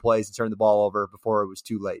 7 plays and turned the ball over before it was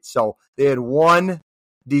too late. So they had one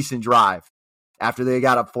decent drive after they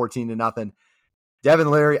got up 14-0.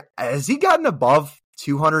 Devin Leary, has he gotten above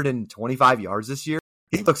 225 yards this year?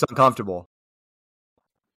 He looks uncomfortable.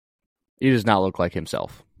 He does not look like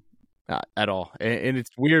himself at all. And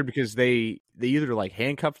it's weird because they either like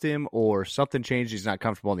handcuffed him or something changed. He's not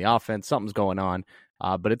comfortable in the offense. Something's going on.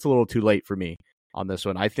 But it's a little too late for me on this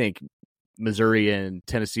one. I think Missouri and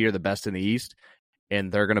Tennessee are the best in the East,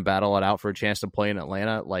 and they're going to battle it out for a chance to play in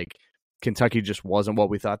Atlanta. Like, Kentucky just wasn't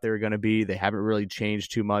what we thought they were going to be. They haven't really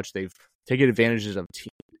changed too much. They've taken advantage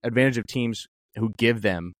of teams who give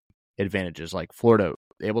them advantages, like Florida,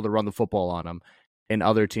 able to run the football on them. And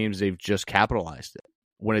other teams, they've just capitalized it.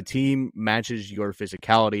 When a team matches your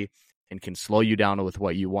physicality and can slow you down with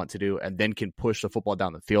what you want to do and then can push the football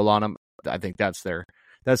down the field on them, I think that's their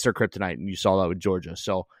kryptonite, and you saw that with Georgia.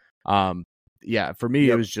 So, for me,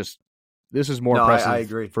 it was just this is more impressive I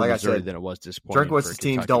agree. for like Missouri I said, than it was disappointing. Drinkwitz's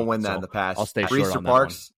teams don't win that in the past. I'll stay short Reese on that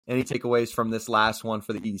Parks, any takeaways from this last one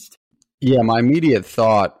for the East? Yeah, my immediate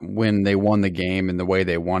thought when they won the game and the way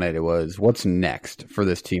they won it was, what's next for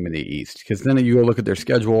this team in the East? Because then you go look at their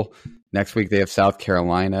schedule. Next week they have South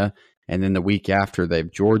Carolina, and then the week after they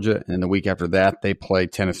have Georgia, and then the week after that they play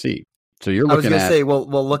Tennessee. So you're looking at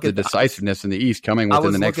look at the decisiveness in the East coming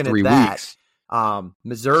within the next 3 weeks.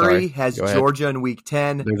 Missouri has Georgia in week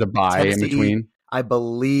 10. There's a bye in between. I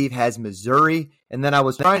believe has Missouri, and then I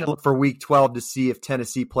was trying to look for week 12 to see if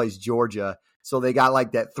Tennessee plays Georgia. So they got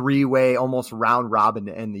like that 3-way, almost round robin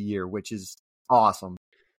to end the year, which is awesome.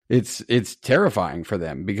 It's terrifying for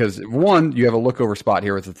them because, one, you have a lookover spot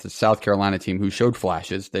here with the South Carolina team who showed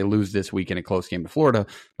flashes. They lose this week in a close game to Florida,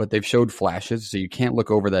 but they've showed flashes, so you can't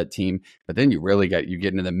look over that team. But then you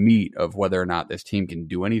get into the meat of whether or not this team can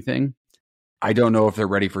do anything. I don't know if they're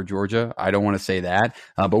ready for Georgia. I don't want to say that,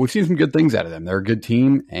 but we've seen some good things out of them. They're a good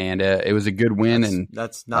team, and it was a good win.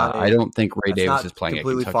 That's not. I don't think Ray Davis is playing at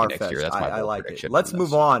Kentucky next year. That's my I like prediction. It. Let's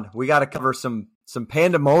move on. We got to cover some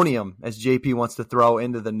pandemonium, as JP wants to throw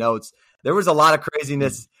into the notes. There was a lot of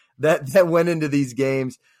craziness that went into these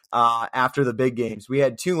games after the big games. We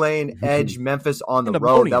had Tulane edge Memphis on the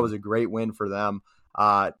road. That was a great win for them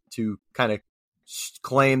to kind of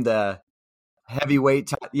claim the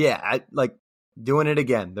heavyweight. Doing it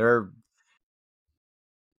again. They're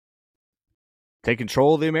take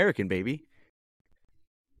control of the American, baby.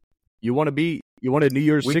 You want a New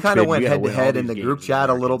Year's Six. We kind of went head to head in the group chat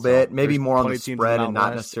a little bit, maybe more on the spread and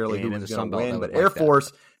not necessarily who was going to win. But Air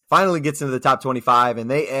Force finally gets into the top 25, and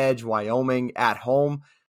they edge Wyoming at home.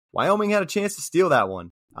 Wyoming had a chance to steal that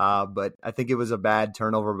one, but I think it was a bad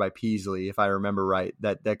turnover by Peasley, if I remember right.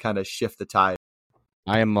 That kind of shift the tide.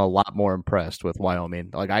 I am a lot more impressed with Wyoming.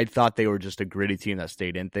 Like, I thought they were just a gritty team that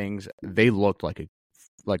stayed in things. They looked like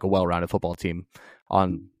a well-rounded football team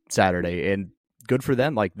on Saturday, and good for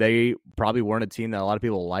them. Like, they probably weren't a team that a lot of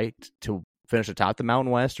people liked to finish atop the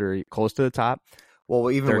Mountain West or close to the top. Well,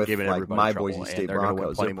 even they're with like my Boise State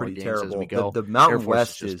Broncos, they're pretty terrible. The Mountain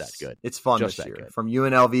West is that good. It's fun this year. From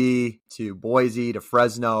UNLV to Boise to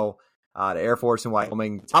Fresno to Air Force and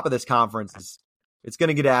Wyoming, top of this conference it's going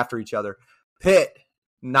to get after each other. Pitt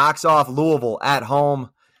knocks off Louisville at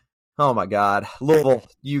home. Oh my God. Louisville,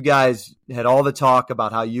 you guys had all the talk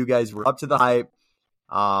about how you guys were up to the hype.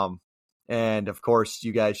 And of course,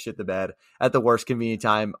 you guys shit the bed at the worst convenient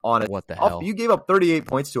time on it. What the hell? You gave up 38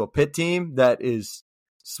 points to a Pitt team that is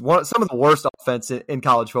some of the worst offense in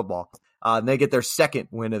college football. And they get their second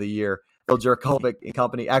win of the year. Bill Jurkovic and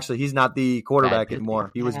company. Actually, he's not the quarterback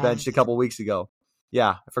anymore. He was benched a couple weeks ago.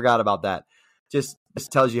 Yeah, I forgot about that. Just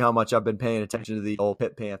tells you how much I've been paying attention to the old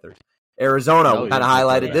Pitt Panthers. Arizona, we kind of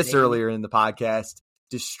highlighted this earlier in the podcast,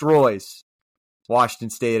 destroys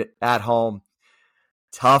Washington State at home.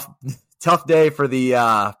 Tough day for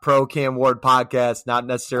the Pro Cam Ward podcast. Not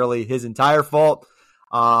necessarily his entire fault,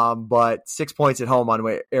 but 6 points at home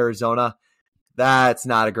on Arizona. That's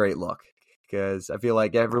not a great look because I feel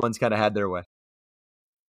like everyone's kind of had their way.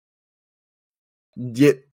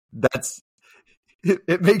 Yeah,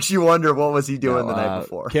 it makes you wonder what was he doing the night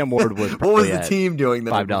before. Cam Ward was what was the team doing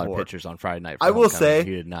the night before? $5 pitchers on Friday night. I will say,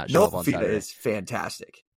 he did not show up on Fafita Saturday. is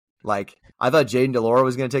fantastic. Like I thought Jaden DeLora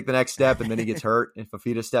was going to take the next step, and then he gets hurt, and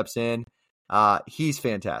Fafita steps in. He's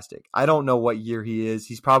fantastic. I don't know what year he is.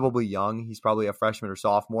 He's probably young. He's probably a freshman or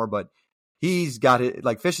sophomore, but he's got it.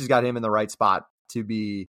 Like Fish has got him in the right spot to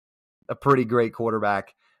be a pretty great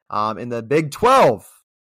quarterback in the Big 12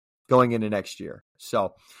 going into next year.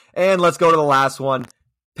 So, and let's go to the last one.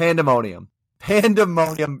 Pandemonium.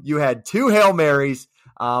 You had 2 Hail Marys,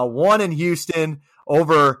 one in Houston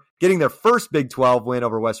over getting their first Big 12 win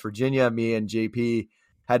over West Virginia. Me and JP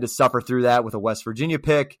had to suffer through that with a West Virginia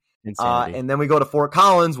pick. And then we go to Fort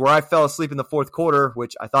Collins, where I fell asleep in the fourth quarter,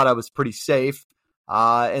 which I thought I was pretty safe.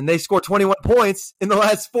 And they scored 21 points in the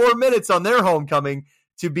last 4 minutes on their homecoming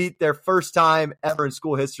to beat their first time ever in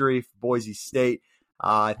school history for Boise State.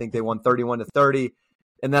 I think they won 31-30.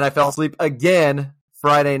 And then I fell asleep again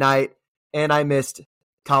Friday night, and I missed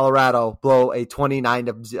Colorado blow a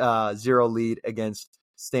 29-0 lead against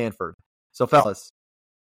Stanford. So, fellas,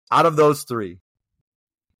 out of those 3,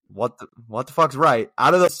 what the fuck's right?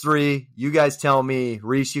 Out of those 3, you guys tell me.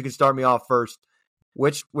 Reese, you can start me off first.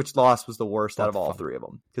 Which loss was the worst out of all 3 of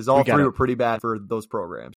them? Because all 3 were pretty bad for those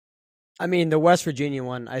programs. I mean, the West Virginia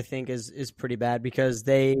one I think is pretty bad because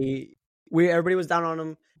everybody was down on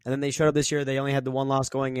them, and then they showed up this year. They only had the 1 loss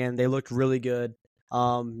going in. They looked really good.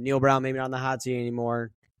 Neil Brown maybe not on the hot seat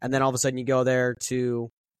anymore, and then all of a sudden you go there to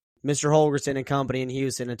Mr. Holgerson and company in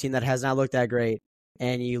Houston, a team that has not looked that great,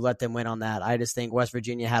 and you let them win on that. I just think West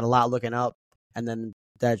Virginia had a lot looking up, and then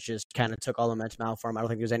that just kind of took all the momentum out for them. I don't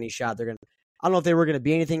think there's any shot they're going to – I don't know if they were going to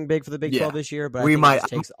be anything big for the Big 12 this year, but it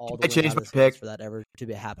takes all the way out of the for that ever to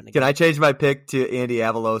be happening. Can I change my pick to Andy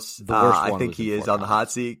Avalos? I think he is on the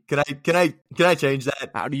hot seat. Can I change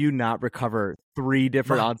that? How do you not recover 3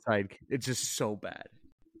 different onside? It's just so bad.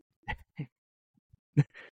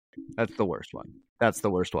 That's the worst one.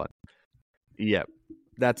 Yep.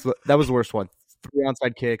 That was the worst one. 3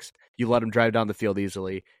 onside kicks. You let them drive down the field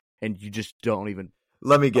easily, and you just don't even.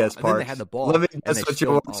 Let me guess, Parks. They had the ball. Let me guess what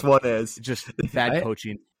your worst one is. Just bad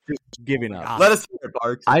coaching. Just giving up. Let us hear it,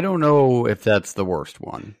 Parks. I don't know if that's the worst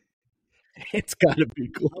one. It's got to be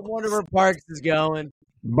cool. I wonder where Parks is going.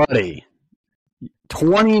 Buddy,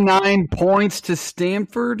 29 points to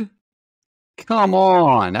Stanford? Come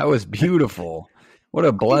on. That was beautiful. What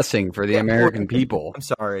a blessing for the American people. I'm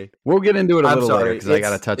sorry. We'll get into it a little later because I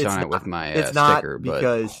got to touch on it with my it's sticker. Not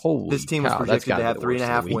because but this team was projected to have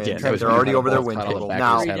 3.5 wins. They're already over their win total.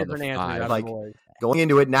 Now, going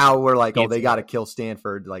into it now, we're like, oh, they got to kill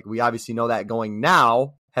Stanford. Like, we obviously know that going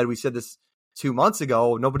now. Had we said this 2 months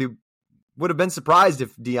ago, nobody would have been surprised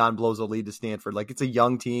if Deion blows a lead to Stanford. Like, it's a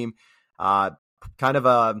young team. I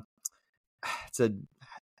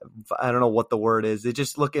don't know what the word is. They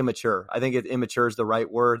just look immature. I think immature is the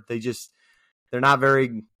right word. They're not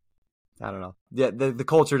very, I don't know. Yeah, the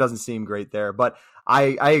culture doesn't seem great there. But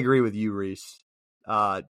I agree with you, Reese.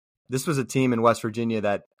 This was a team in West Virginia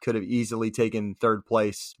that could have easily taken third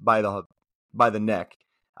place by the neck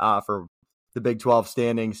for the Big 12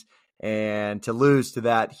 standings, and to lose to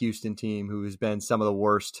that Houston team who has been some of the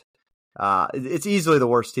worst. It's easily the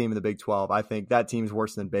worst team in the Big 12. I think that team's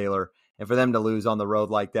worse than Baylor. And for them to lose on the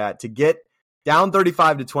road like that, to get down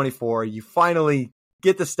 35-24, you finally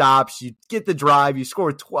get the stops, you get the drive, you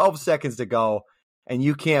score 12 seconds to go, and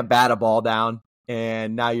you can't bat a ball down.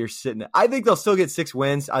 And now you're sitting. I think they'll still get 6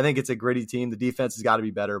 wins. I think it's a gritty team. The defense has got to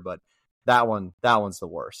be better, but that one's the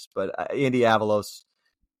worst. But Andy Avalos,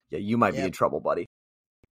 yeah, you might be in trouble, buddy.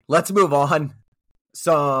 Let's move on.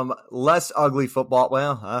 Some less ugly football.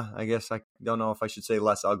 Well, I guess I don't know if I should say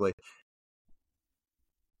less ugly.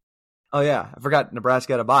 Oh, yeah. I forgot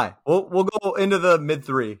Nebraska had a bye. We'll go into the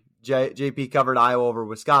mid-3. JP covered Iowa over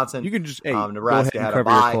Wisconsin. You can just Nebraska go ahead and had cover a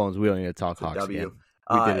bye. your clones. We don't need to talk Hawks W. again.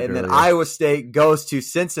 And then Iowa State goes to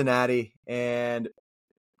Cincinnati and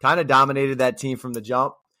kind of dominated that team from the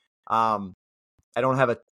jump. I don't have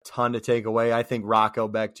a ton to take away. I think Rocco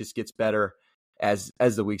Beck just gets better as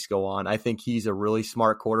the weeks go on. I think he's a really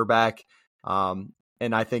smart quarterback.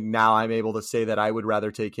 And I think now I'm able to say that I would rather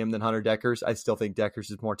take him than Hunter Deckers. I still think Deckers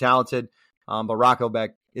is more talented. But Rocco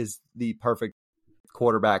Beck is the perfect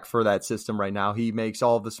quarterback for that system right now. He makes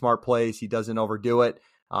all of the smart plays. He doesn't overdo it.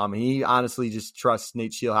 He honestly just trusts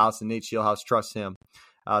Nate Scheelhaus, and Nate Scheelhaus trusts him.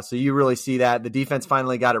 So you really see that. The defense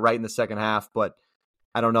finally got it right in the second half, but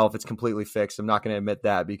I don't know if it's completely fixed. I'm not going to admit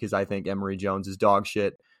that because I think Emory Jones is dog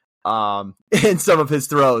shit. And some of his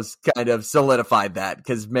throws kind of solidified that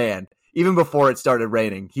because, man, even before it started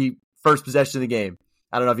raining, first possession of the game,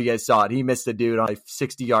 I don't know if you guys saw it. He missed a dude on a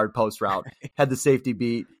 60-yard post route, had the safety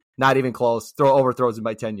beat, not even close, overthrows him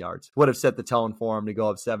by 10 yards. Would have set the tone for him to go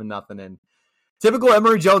up 7-0. And typical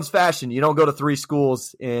Emory Jones fashion, you don't go to 3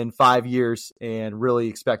 schools in 5 years and really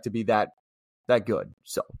expect to be that good.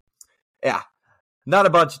 So, yeah, not a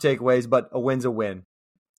bunch of takeaways, but a win's a win.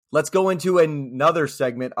 Let's go into another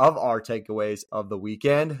segment of our takeaways of the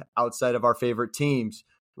weekend outside of our favorite teams.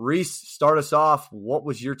 Reese, start us off. What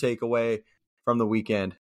was your takeaway from the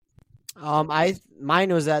weekend?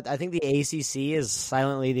 Mine was that I think the ACC is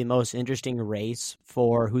silently the most interesting race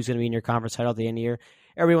for who's going to be in your conference title at the end of the year.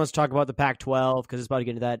 Everybody wants to talk about the Pac-12 because it's about to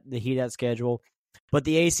get into the heat of that schedule. But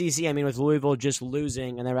the ACC, I mean, with Louisville just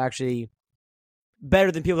losing, and they're actually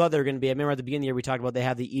better than people thought they were going to be. I remember at the beginning of the year we talked about they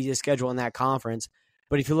have the easiest schedule in that conference.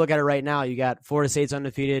 But if you look at it right now, you got Florida State's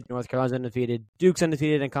undefeated, North Carolina's undefeated, Duke's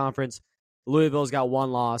undefeated in conference, Louisville's got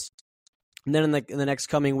 1 loss. And then in the next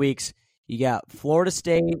coming weeks, you got Florida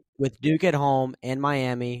State with Duke at home and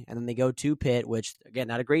Miami, and then they go to Pitt, which, again,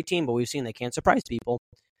 not a great team, but we've seen they can't surprise people.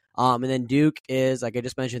 And then Duke is, like I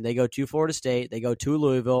just mentioned, they go to Florida State, they go to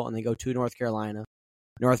Louisville, and they go to North Carolina.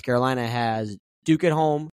 North Carolina has Duke at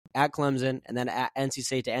home, at Clemson, and then at NC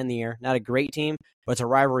State to end the year. Not a great team, but it's a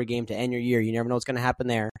rivalry game to end your year. You never know what's going to happen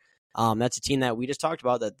there. That's a team that we just talked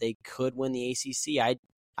about that they could win the ACC.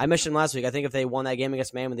 I mentioned last week, I think if they won that game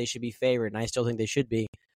against Miami, they should be favored, and I still think they should be.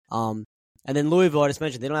 And then Louisville, I just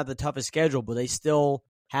mentioned, they don't have the toughest schedule, but they still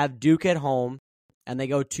have Duke at home, and they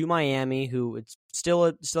go to Miami, who it's still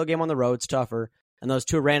a game on the road. It's tougher. And those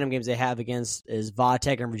 2 random games they have against is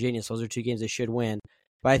Vatech and Virginia, so those are 2 games they should win.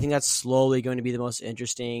 But I think that's slowly going to be the most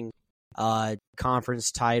interesting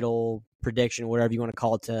conference title prediction, whatever you want to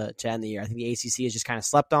call it, to end the year. I think the ACC is just kind of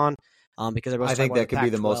slept on because I think that could be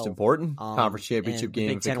the most important conference championship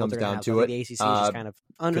game if it comes down to it. The ACC is just kind of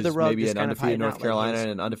under the rug. Maybe an undefeated North Carolina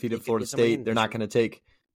and an undefeated Florida State. They're not going to take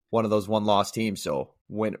one of those 1-loss teams. So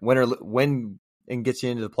win and gets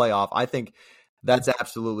you into the playoff. I think that's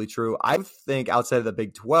absolutely true. I think outside of the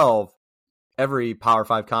Big 12, every Power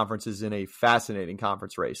 5 conference is in a fascinating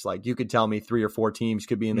conference race. Like you could tell me 3 or 4 teams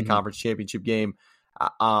could be in the conference championship game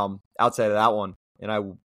outside of that one, and I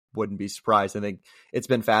wouldn't be surprised. I think it's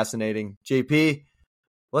been fascinating. JP,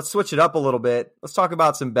 let's switch it up a little bit. Let's talk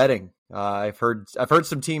about some betting. I've heard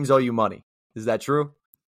some teams owe you money. Is that true?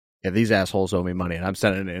 Yeah, these assholes owe me money, and I'm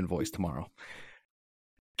sending an invoice tomorrow.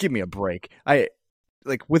 Give me a break.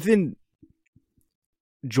 Within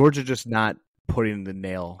Georgia just not putting the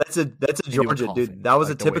nail. That's a Georgia, dude. That was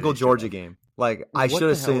a typical Georgia game. Like I should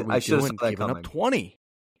have saw that coming. Up 20.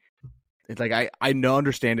 It's like I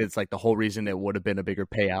understand it's like the whole reason it would have been a bigger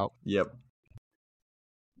payout. Yep.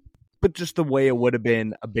 But just the way it would have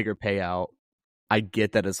been a bigger payout, I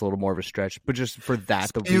get that it's a little more of a stretch. But just for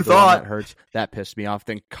that, that hurts. That pissed me off.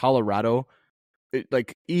 Then Colorado,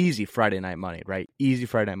 easy Friday night money, right? Easy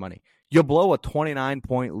Friday night money. You blow a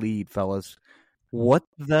 29-point lead, fellas. What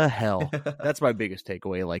the hell? That's my biggest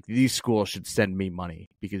takeaway. Like, these schools should send me money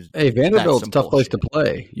because Vanderbilt's a tough place to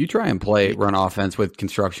play. You try and run offense with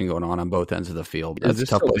construction going on both ends of the field. That's a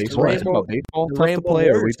tough place to play. Baseball tough to play,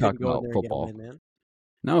 or are we talking about football?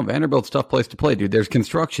 No, Vanderbilt's a tough place to play, dude. There's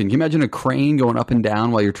construction. Can you imagine a crane going up and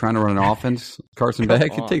down while you're trying to run an offense? Carson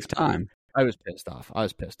Beck, it takes time. I was pissed off.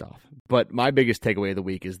 But my biggest takeaway of the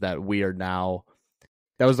week is that we are now.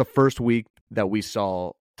 That was the first week that we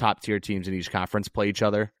saw top-tier teams in each conference play each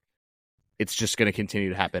other. It's just going to continue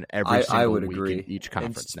to happen every single week in each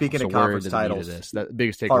conference. And speaking of conference titles, the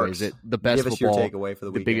biggest takeaway is that the best give us football, your takeaway for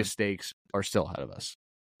the biggest stakes are still ahead of us.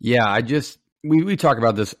 Yeah, we talk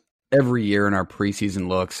about this every year in our preseason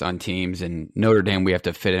looks on teams, and Notre Dame we have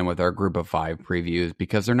to fit in with our group of 5 previews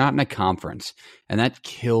because they're not in a conference, and that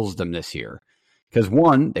kills them this year. Because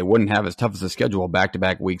one, they wouldn't have as tough as a schedule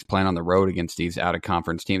back-to-back weeks playing on the road against these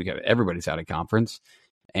out-of-conference teams. Everybody's out of conference.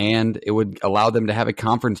 and it would allow them to have a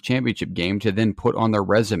conference championship game to then put on their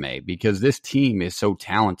resume, because this team is so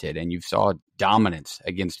talented and you saw dominance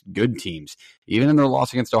against good teams. Even in their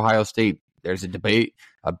loss against Ohio State, there's a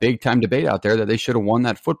big time debate out there that they should have won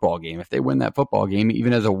that football game. If they win that football game,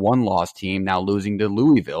 even as a one-loss team, now losing to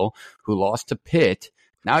Louisville, who lost to Pitt,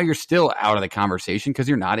 now you're still out of the conversation because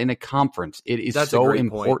you're not in a conference. It is so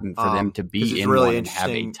important for them to be in really one and have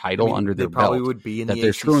a title under their belt would be in that the they're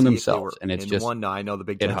ACC screwing themselves. And it's just one. Now, I know the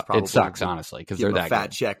Big Ten's probably it sucks, honestly, because they're that fat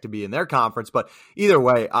good. check to be in their conference. But either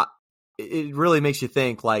way, it really makes you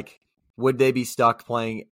think, like, would they be stuck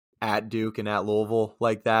playing at Duke and at Louisville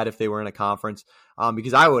like that if they were in a conference?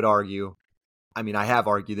 Because I would argue, I mean, I have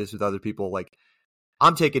argued this with other people, like,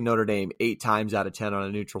 I'm taking Notre Dame 8 times out of 10 on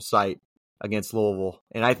a neutral site against Louisville,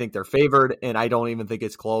 and I think they're favored, and I don't even think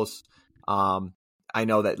it's close. I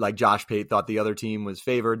know that, like, Josh Pate thought the other team was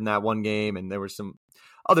favored in that one game, and there were some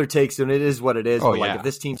other takes, and it is what it is. But like, if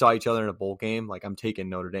this team saw each other in a bowl game, like, I'm taking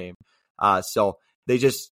Notre Dame. So they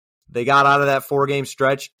got out of that 4-game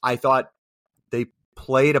stretch. I thought they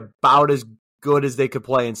played about as good as they could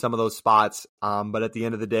play in some of those spots, but at the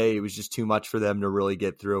end of the day, it was just too much for them to really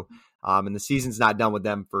get through. And the season's not done with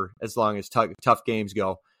them for as long as tough games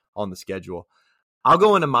go on the schedule. I'll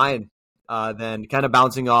go into mine then, kind of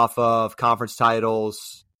bouncing off of conference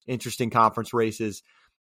titles, interesting conference races.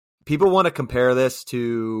 People want to compare this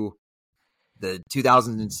to the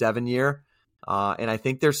 2007 year, and I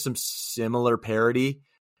think there's some similar parity.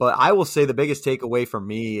 But I will say the biggest takeaway for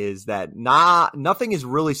me is that nothing has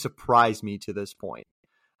really surprised me to this point.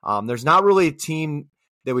 There's not really a team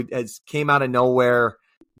that came out of nowhere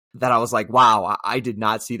that I was like, wow, I did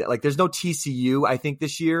not see that. Like, there's no TCU, I think,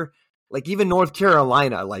 this year. Like, even North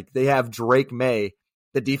Carolina, like, they have Drake May.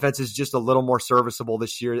 The defense is just a little more serviceable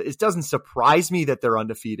this year. It doesn't surprise me that they're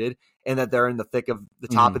undefeated and that they're in the thick of the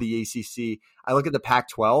top of the ACC. I look at the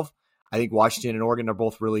Pac-12. I think Washington and Oregon are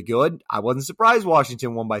both really good. I wasn't surprised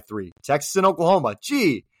Washington won by 3. Texas and Oklahoma.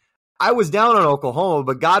 Gee, I was down on Oklahoma,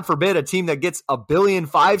 but God forbid a team that gets 1 billion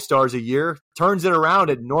 5-stars a year turns it around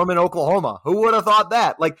at Norman, Oklahoma. Who would have thought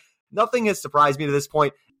that? Like, nothing has surprised me to this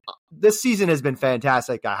point. This season has been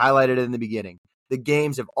fantastic. I highlighted it in the beginning. The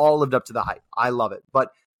games have all lived up to the hype. I love it. But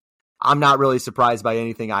I'm not really surprised by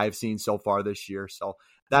anything I've seen so far this year. So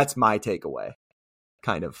that's my takeaway.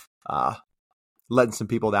 Kind of letting some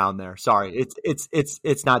people down there. Sorry,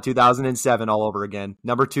 it's not 2007 all over again.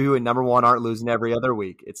 Number 2 and number 1 aren't losing every other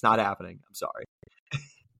week. It's not happening. I'm sorry.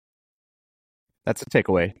 That's a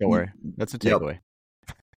takeaway. Don't worry. That's a takeaway.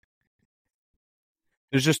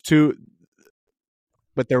 There's just 2,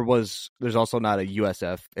 but there's also not a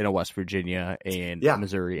USF and a West Virginia and a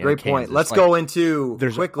Missouri. And great a Kansas. point. Let's go into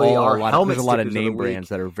quickly our helmet. There's a lot of name brands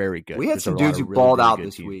that are very good. We had some dudes who balled out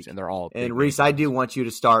this week, and they're all. And Reese, I do want you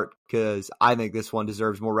to start because I think this one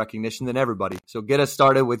deserves more recognition than everybody. So get us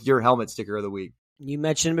started with your helmet sticker of the week. You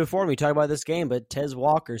mentioned before we talked about this game, but Tez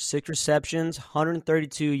Walker, 6 receptions,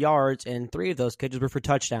 132 yards, and 3 of those catches were for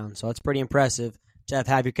touchdowns. So it's pretty impressive to have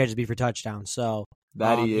half your catches be for touchdowns. So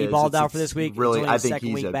that he balled out for this week. Really, I think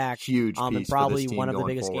he's a back, huge piece and probably for this team one of the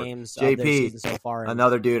going biggest forward. games JP, of their season so far.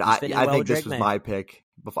 Another dude. I think this was my pick.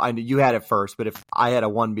 I knew you had it first, but if I had a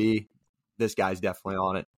 1B, this guy's definitely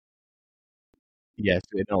on it. Yes,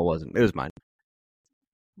 no, it wasn't. It was mine.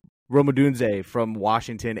 Rome Odunze from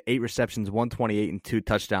Washington, 8 receptions, 128 and 2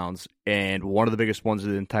 touchdowns, and one of the biggest ones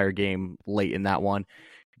of the entire game late in that one.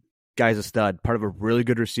 Guy's a stud, part of a really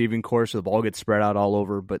good receiving core, so the ball gets spread out all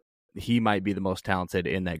over, but he might be the most talented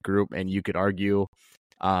in that group, and you could argue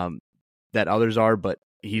that others are, but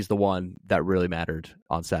he's the one that really mattered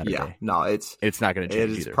on Saturday. Yeah, no, it's not going to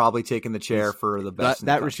change either. It's probably taking the chair for the best.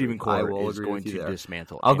 That receiving core is going to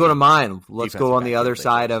dismantle. I'll go to mine. Let's go on the other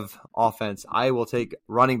side of offense. I will take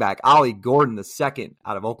running back Ollie Gordon II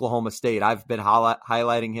out of Oklahoma State. I've been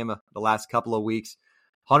highlighting him the last couple of weeks.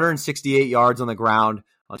 168 yards on the ground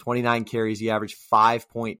on 29 carries. He averaged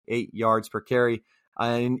 5.8 yards per carry.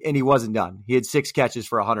 And he wasn't done. He had 6 catches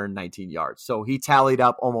for 119 yards. So he tallied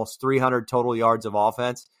up almost 300 total yards of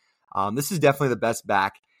offense. This is definitely the best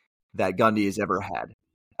back that Gundy has ever had.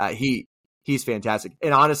 He's fantastic.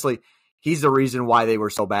 And honestly, he's the reason why they were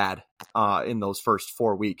so bad in those first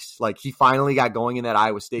 4 weeks. Like, he finally got going in that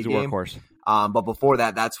Iowa State game. Workhorse. But before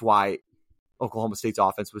that, that's why Oklahoma State's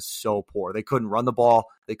offense was so poor. They couldn't run the ball.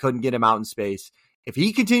 They couldn't get him out in space. If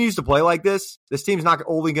he continues to play like this team's not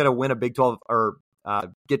only going to win a Big 12 or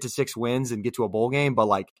get to 6 wins and get to a bowl game, but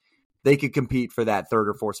like they could compete for that 3rd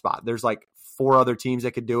or 4th spot. There's like 4 other teams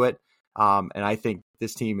that could do it. And I think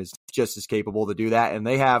this team is just as capable to do that. And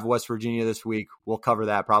they have West Virginia this week. We'll cover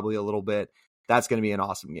that probably a little bit. That's going to be an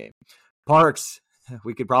awesome game. Parks,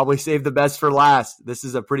 we could probably save the best for last. This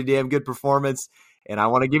is a pretty damn good performance, and I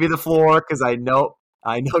want to give you the floor because I know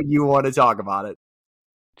you want to talk about it.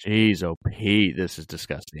 Jeez, oh Pete, this is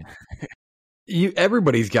disgusting.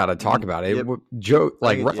 Everybody's got to talk about it. Yep. Joke,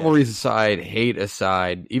 like rivalries aside, hate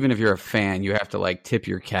aside, even if you're a fan, you have to like tip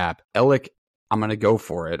your cap. Ellick, I'm gonna go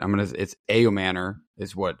for it. It's A.O. Manor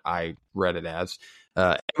is what I read it as.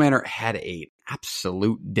 A.O. Manor had a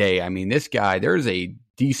absolute day. I mean, this guy, there's a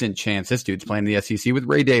decent chance this dude's playing in the SEC with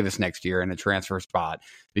Ray Davis next year in a transfer spot,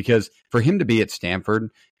 because for him to be at Stanford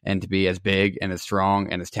and to be as big and as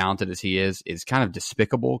strong and as talented as he is kind of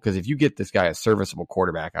despicable, because if you get this guy a serviceable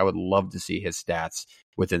quarterback, I would love to see his stats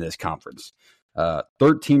within this conference.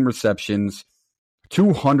 13 receptions,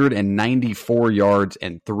 294 yards,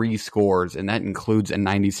 and 3 scores, and that includes a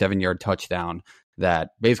 97-yard touchdown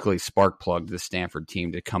that basically spark-plugged the Stanford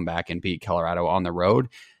team to come back and beat Colorado on the road.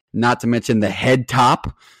 Not to mention the head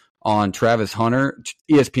top on Travis Hunter.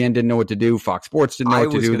 ESPN didn't know what to do. Fox Sports didn't know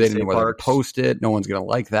what to do. They didn't know whether to post it. No one's going to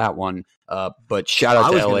like that one. But shout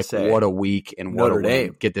out to Ellick. What a week and what a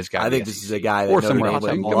win. Get this guy. I think this is a guy that Notre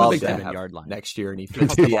Dame will love to have next year, and he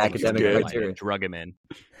fits the academic criteria. Drug him in.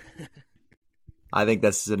 I think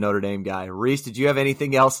this is a Notre Dame guy. Reese, did you have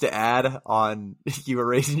anything else to add on? You were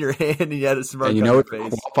raising your hand and you had a smirk on your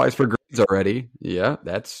face. It qualifies for grades already. Yeah,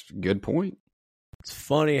 that's a good point. It's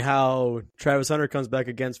funny how Travis Hunter comes back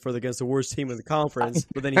against the worst team in the conference,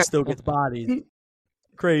 but then he still gets bodied.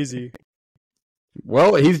 Crazy.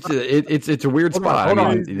 Well, it's a weird spot. Hold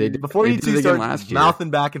on. Before you two start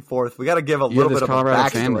mouthing back and forth, we got to give a little bit of a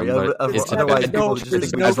backstory. Otherwise, people just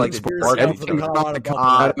think guys like Spark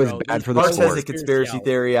was bad for the Sparks sport. has a conspiracy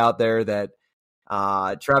theory out there that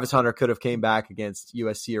Travis Hunter could have came back against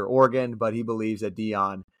USC or Oregon, but he believes that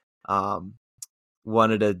Deion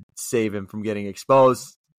wanted to save him from getting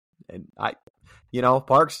exposed. And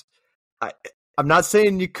Parks, I'm not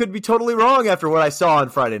saying you could be totally wrong after what I saw on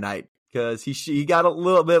Friday night, because he got a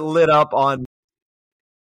little bit lit up on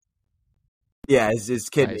his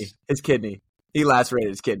kidney. Nice. His kidney. He lacerated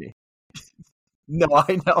his kidney. No,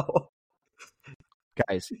 I know.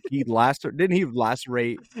 Guys, didn't he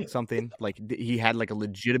lacerate something? Like he had like a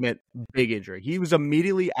legitimate big injury. He was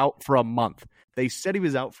immediately out for a month. They said he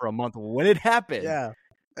was out for a month when it happened. Yeah,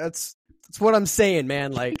 that's what I'm saying,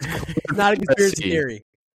 man. Like, it's not a conspiracy theory.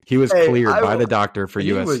 He was cleared by the doctor for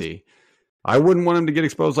USC. I wouldn't want him to get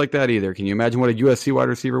exposed like that either. Can you imagine what a USC wide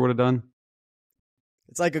receiver would have done?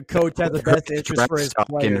 It's like a coach has the best interest for his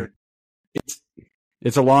player.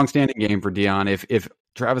 It's a long-standing game for Deion. If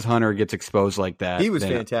Travis Hunter gets exposed like that, he was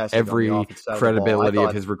fantastic. Every credibility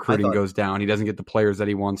of his recruiting goes down. He doesn't get the players that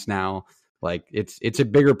he wants now. Like it's a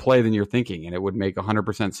bigger play than you're thinking, and it would make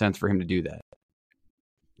 100% sense for him to do that.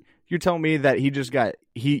 You're telling me that you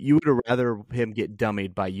would have rather him get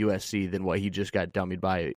dummied by USC than what he just got dummied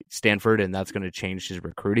by Stanford, and that's going to change his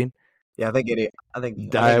recruiting? Yeah, I think would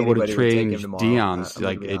have changed Deion's.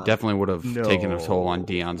 It definitely would have taken a toll on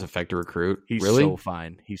Deion's effective recruit. He's really? so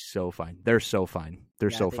fine. He's so fine. They're so fine. They're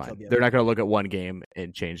so fine. They're not going to look at one game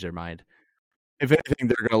and change their mind. If anything,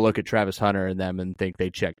 they're going to look at Travis Hunter and them and think they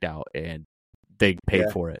checked out and they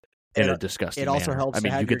paid for it in a disgusting manner. It also helps. I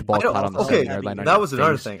mean, you get the ball caught on the 7-yard line. That was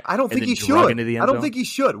another thing. I don't think he should. I don't think he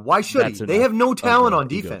should. Why should he? They have no talent on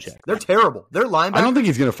defense. They're terrible. They're linebackers. I don't think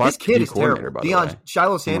he's going to fight. This kid is terrible.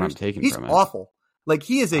 Shiloh Sanders, he's awful. Like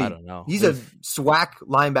he's a SWAC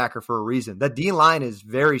linebacker for a reason. That D line is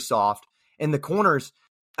very soft, and the corners.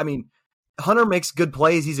 I mean, Hunter makes good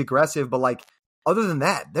plays. He's aggressive, but like other than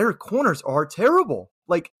that, their corners are terrible.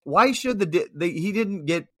 Like why should he didn't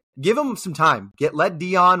give him some time? Let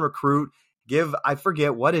Deion recruit. I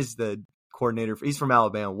forget what is the coordinator. He's from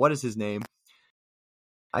Alabama. What is his name?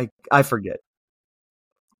 I forget.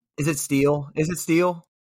 Is it Steele?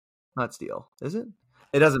 Not Steele. Is it?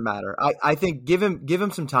 It doesn't matter. I think give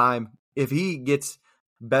him some time. If he gets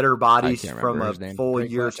better bodies from a full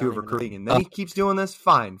year or two of recruiting, and then he keeps doing this,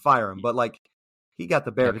 fine, fire him. But like he got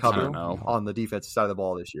the bear cover on the defensive side of the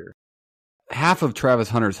ball this year. Half of Travis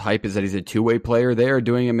Hunter's hype is that he's a two-way player. They are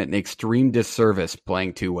doing him an extreme disservice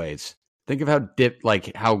playing two ways. Think of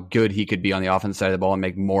how good he could be on the offensive side of the ball and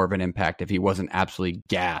make more of an impact if he wasn't absolutely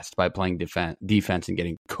gassed by playing defense and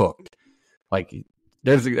getting cooked. Like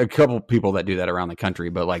there's a couple people that do that around the country,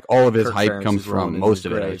 but like all of his hype comes from most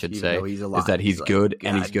of it, I should say, is that he's good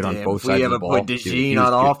and he's good on both sides of the ball. If we ever put DeJean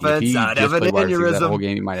on offense, I'd have an aneurysm. That whole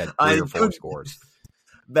game, he might have 3 or 4 scores.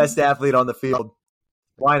 Best athlete on the field.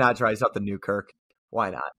 Why not try something new, Kirk?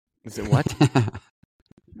 Why not? Is it what?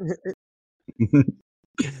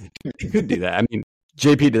 You could do that. I mean,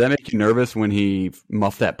 JP, did that make you nervous when he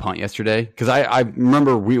muffed that punt yesterday? Because I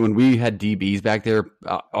remember when we had DBs back there,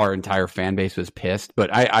 our entire fan base was pissed. But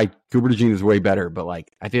Cooper DeJean is way better. But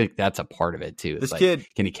I feel like that's a part of it too. This kid,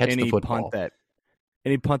 can he catch the football?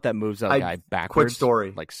 Any punt that moves that guy backwards, quick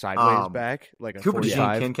story, like sideways back, like a Cooper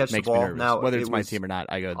DeJean can catch the ball. Now, whether it's my team or not,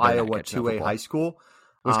 I go Iowa 2A high school.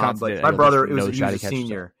 Wisconsin but my brother, he was a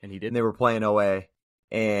senior, and he did. And they were playing OA,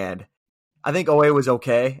 and I think OA was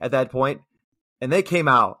okay at that point. And they came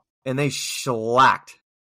out and they shellacked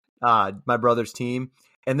my brother's team.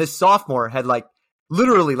 And this sophomore had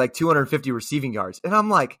literally 250 receiving yards. And I'm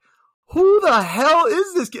like, who the hell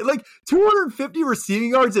is this kid? 250 receiving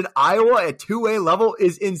yards in Iowa at 2A level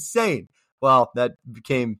is insane. Well, that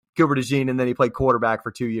became Cooper DeJean, and then he played quarterback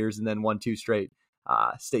for 2 years and then won 2 straight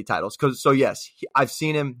state titles. So yes, I've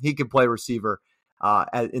seen him. He can play receiver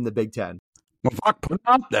in the Big Ten. Well, fuck, put him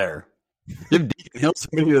out there. Give Deacon Hill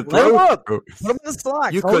somebody to throw. Put him in the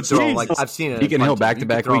slot. You could throw him. I've seen it. Deacon Hill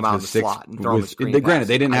back-to-back weeks with 6. Granted,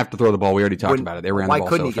 they didn't have to throw the ball. We already talked about it. They ran the ball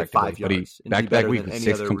so effectively. But he back-to-back week with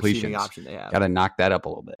 6 completions. Got to knock that up a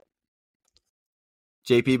little bit.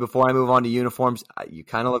 JP, before I move on to uniforms, you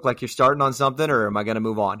kind of look like you're starting on something, or am I going to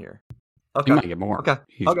move on here? Okay. He might get more. Okay.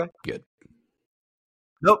 He's good.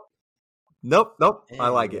 Nope. I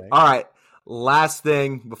like it. All right. Last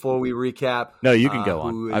thing before we recap. No, you can go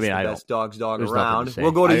on. Who is the best dog around? To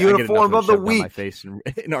we'll go to uniform of the week. On my face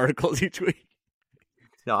in articles each week.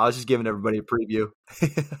 No, I was just giving everybody a preview.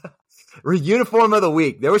 Uniform of the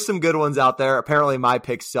week. There were some good ones out there. Apparently, my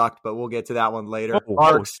pick sucked, but we'll get to that one later.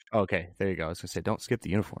 Okay, there you go. I was gonna say, don't skip the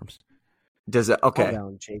uniforms. Does it? Okay.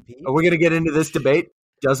 Down, JP. Are we gonna get into this debate?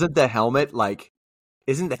 Isn't the helmet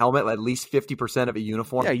at least 50% of a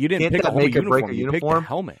uniform? Yeah, you didn't pick a make or break a uniform.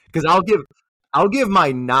 Helmet. Because I'll give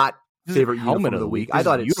my not favorite helmet of the week. I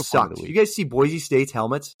thought it sucked. You guys see Boise State's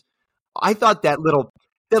helmets? I thought that little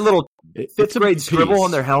fifth grade scribble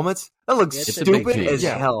on their helmets, that looks stupid as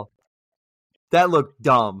hell. That looked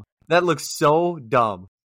dumb. That looks so dumb.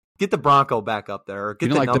 Get the Bronco back up there, or get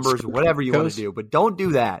the numbers, whatever you want to do, but don't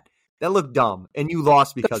do that. That looked dumb, and you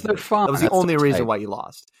lost because of it. That was the only reason why you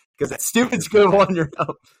lost. Because that stupid scribble on your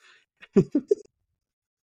helmet.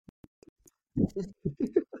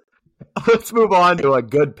 Let's move on to a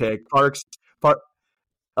good pick.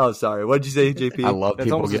 Oh, sorry. What did you say, JP? I love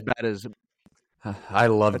people as bad as. I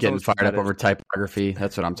love getting fired up over typography.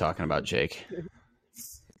 That's what I'm talking about, Jake.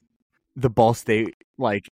 The Ball State,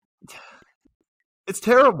 it's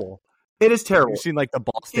terrible. It is terrible. You've seen the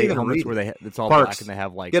Ball State helmets where it's all Parks, black and they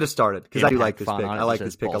have get us started because I do like this pick. I like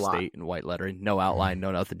this pick Ball a lot. State and white lettering, no outline,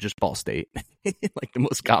 no nothing, just Ball State. The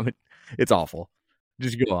most common. It's awful.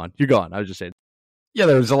 Just go on. You're gone. I was just saying. Yeah,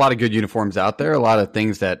 there's a lot of good uniforms out there. A lot of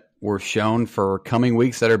things that were shown for coming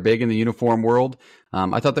weeks that are big in the uniform world.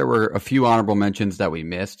 I thought there were a few honorable mentions that we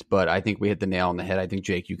missed, but I think we hit the nail on the head. I think,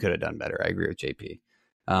 Jake, you could have done better. I agree with JP.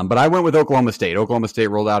 But I went with Oklahoma State. Oklahoma State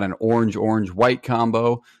rolled out an orange-white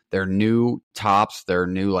combo. Their new tops, their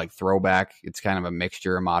new throwback. It's kind of a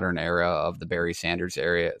mixture, a modern era of the Barry Sanders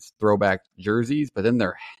area. It's throwback jerseys, but then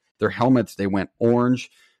their helmets, they went orange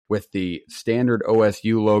with the standard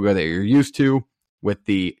OSU logo that you're used to, with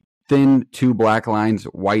the thin 2 black lines,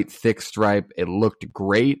 white thick stripe. It looked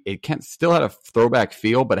great. It still had a throwback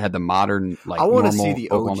feel, but it had the modern, I want to normal see the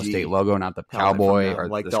OG Oklahoma State logo, not the cowboy or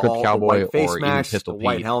the script cowboy or even Pistol Pete.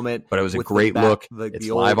 White helmet, but it was a great look. It's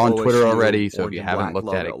live on Twitter already, so if you haven't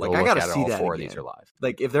looked at it, go look at it. All 4 of these are live.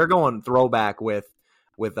 If they're going throwback with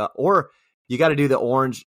or you got to do the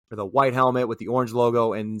orange or the white helmet with the orange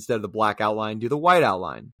logo, and instead of the black outline, do the white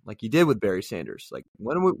outline like you did with Barry Sanders.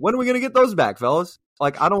 When are we going to get those back, fellas? I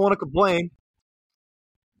don't want to complain.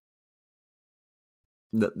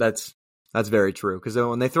 That's very true, because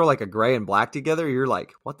when they throw a gray and black together, you're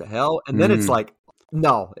like, what the hell? And then it's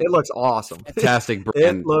no, it looks awesome. Fantastic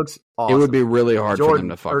brand. It looks awesome. It would be really hard for them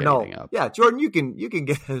to fuck anything up. Yeah, Jordan, you can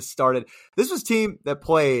get us started. This was a team that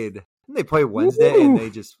played. They played Wednesday, and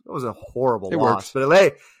it was a horrible loss. But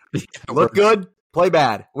hey, look good, play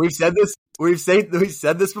bad. We've said this. We've said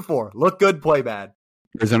this before. Look good, play bad.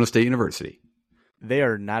 Arizona State University. They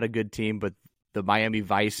are not a good team, but the Miami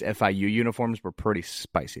Vice FIU uniforms were pretty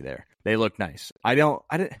spicy there. They look nice. Not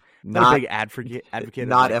a big advocate.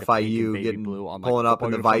 Not FIU getting blue on pulling up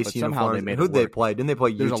in the Vice uniforms. Who'd they play? Didn't they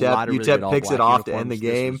play UTEP? UTEP picks it off to end the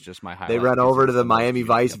game. They run over to the Miami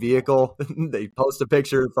Vice vehicle. They post a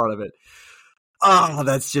picture in front of it. Oh,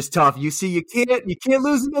 that's just tough. You see, you can't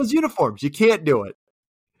lose in those uniforms. You can't do it.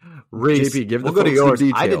 Reese, JP, we'll go to yours.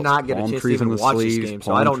 I did not get a chance to even watch this game,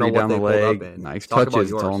 so I don't know what they pulled up in. Nice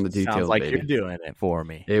touches. It's all in the details. Sounds like baby. You're doing it for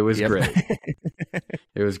me. It was great.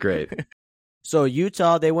 It was great. So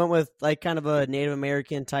Utah, they went with like kind of a Native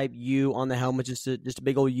American type U on the helmet, just a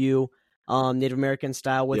big old U, Native American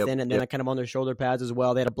style within it, and then kind of on their shoulder pads as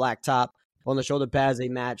well. They had a black top on the shoulder pads. They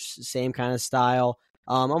matched same kind of style,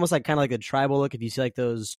 almost like kind of like a tribal look. If you see like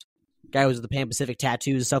those guys with the Pan Pacific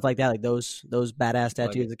tattoos and stuff like that, like those badass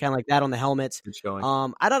tattoos, like kind of like that on the helmets.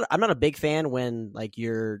 I'm not a big fan when like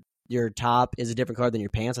your top is a different color than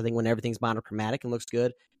your pants. I think when everything's monochromatic and looks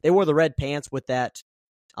good. They wore the red pants with that.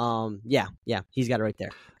 Yeah, he's got it right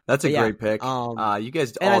there. That's a great pick. You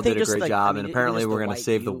guys all did a great job, and apparently we're going to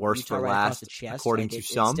save the worst for last, according to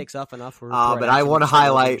some. It sticks up enough but I want to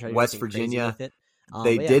highlight West Virginia.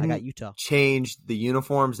 They didn't change the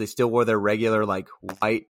uniforms. They still wore their regular like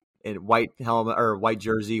white helmet or white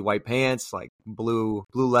jersey, white pants, like blue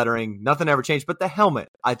lettering. Nothing ever changed, but the helmet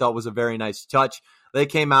I thought was a very nice touch. They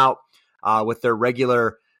came out with their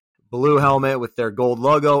regular blue helmet with their gold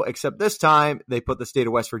logo, except this time they put the state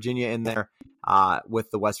of West Virginia in there with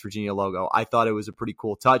the West Virginia logo. I thought it was a pretty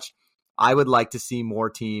cool touch. I would like to see more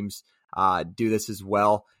teams do this as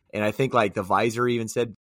well. And I think like the visor even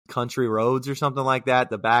said country roads or something like that.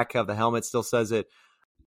 The back of the helmet still says it.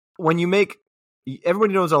 When you make,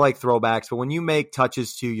 everybody knows I like throwbacks, but when you make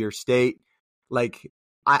touches to your state, like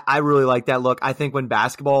I really like that look. I think when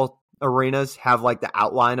basketball arenas have like the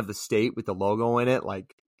outline of the state with the logo in it,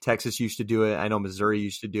 like Texas used to do it. I know Missouri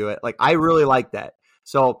used to do it. Like, I really like that.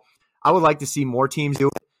 So I would like to see more teams do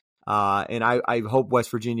it. And I hope West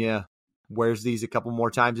Virginia wears these a couple more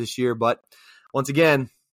times this year. But once again,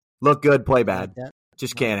 look good, play bad.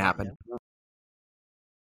 Just can't happen.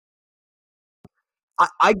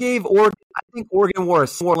 I think Oregon wore a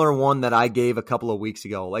similar one that I gave a couple of weeks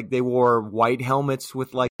ago. Like, they wore white helmets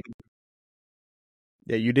with like.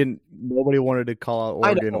 Yeah, nobody wanted to call out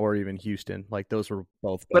Oregon or even Houston. Like, those were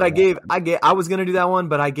both. But I was going to do that one,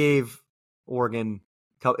 but I gave Oregon.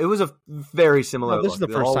 It was a very similar look. This is the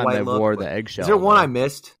first time they wore the eggshell. Is there one I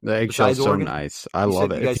missed? The eggshell's so nice. I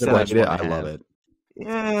love it. I love it.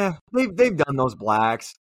 Yeah, they've done those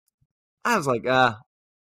blacks. I was like,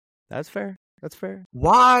 That's fair.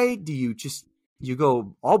 Why do you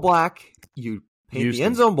go all black, you paint the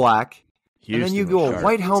end zone black, and then you go a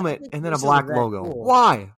white helmet and then a black logo? Cool.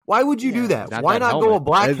 Why? Why would you do that? Why not go a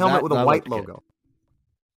black helmet with a white logo?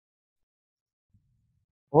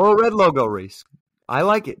 Or a red logo, Reese. I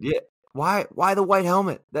like it. Yeah. Why the white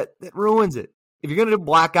helmet? That ruins it. If you're gonna do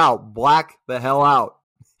black the hell out.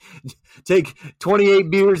 Take 28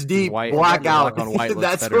 beers deep, black out.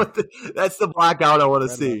 That's the blackout I want to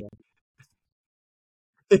see.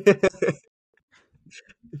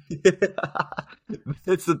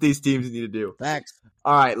 That's what these teams need to do. Facts.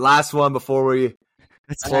 All right, last one before we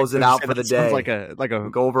close it out for the day. Like a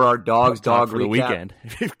go over our dog for recap. The weekend.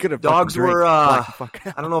 Dogs were I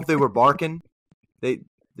don't know if they were barking. They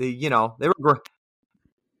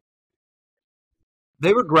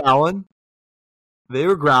were growling.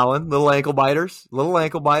 Little ankle biters.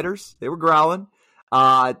 They were growling.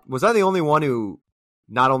 Was I the only one who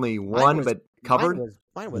not only won but covered?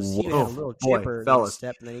 Mine was a little chipper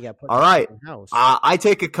step, and then he got put all right. in the house. I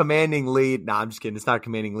take a commanding lead. No, I'm just kidding. It's not a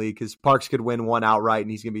commanding lead because Parks could win one outright,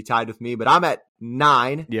 and he's going to be tied with me. But I'm at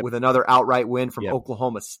 9 with another outright win from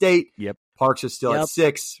Oklahoma State. Yep. Parks is still at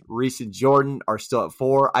 6. Reese and Jordan are still at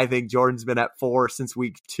 4. I think Jordan's been at 4 since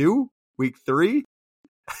week 3.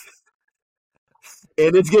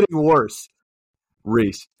 And it's getting worse.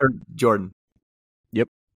 Reese or Jordan. Yep.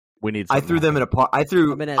 We need. I threw them in a I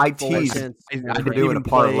teased Purdue in a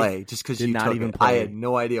parlay just because you took it. I had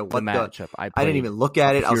no idea what the matchup. I didn't even look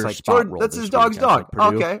at it. I was like, Jordan, that's his dog's dog.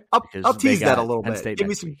 Okay, I'll tease that a little bit.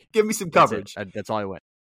 Give me some coverage. That's all I went.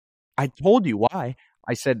 I told you why.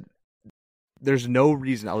 I said there's no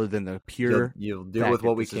reason other than the pure. You'll deal with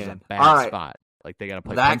what we can. All right. Spot. Like they got to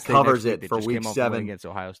play. That covers it for week 7 against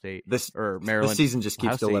Ohio State. Maryland. This season just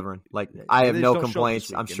keeps delivering. Like I have no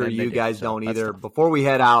complaints. I'm sure you guys don't either. Before we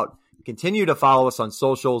head out, continue to follow us on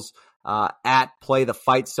socials at Play the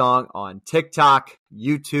Fight Song on TikTok,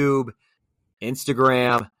 YouTube,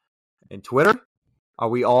 Instagram, and Twitter. Are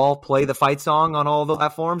we all Play the Fight Song on all the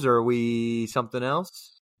platforms, or are we something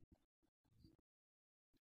else?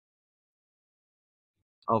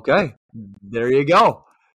 Okay, there you go.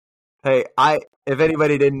 Hey, if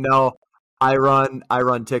anybody didn't know, I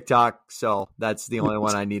run TikTok, so that's the only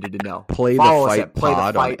one I needed to know. Play the Fight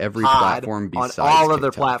Pod on every platform besides on all TikTok.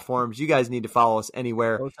 Other platforms. You guys need to follow us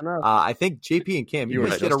anywhere. I think JP and Cam, you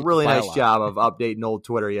guys did a really nice job of updating old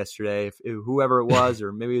Twitter yesterday. If whoever it was,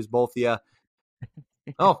 or maybe it was both of you.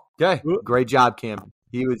 Oh, okay, great job, Cam.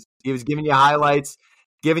 He was giving you highlights,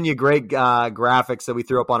 giving you great graphics that we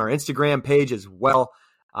threw up on our Instagram page as well.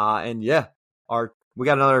 And yeah, We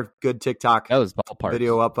got another good TikTok That was ballpark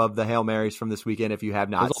video up of the Hail Marys from this weekend if you have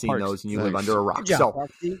not Those seen Parks. those and you Nice. live under a rock. Good job, So,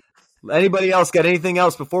 Foxy. anybody else got anything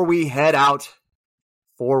else before we head out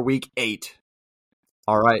for week 8?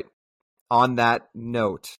 All right. On that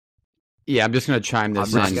note, Yeah, I'm just going to chime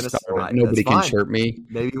this I'm not in. gonna- So that's nobody can fine. chirp me.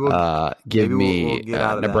 maybe we'll Give maybe me we'll get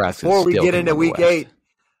out of that. Nebraska. Before we still get can into win the week West. 8,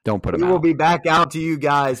 Don't put them we out. will be back out to you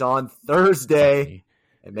guys on Thursday,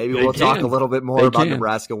 and maybe They we'll talk can. a little bit more They about can.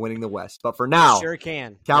 Nebraska winning the West. But for now, Sure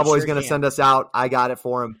can. Cowboys Sure going to can. send us out. I got it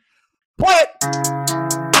for him. Play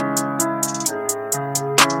it!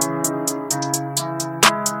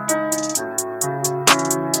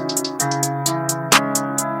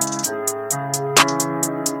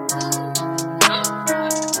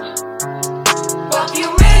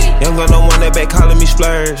 Young gun don't want that back calling me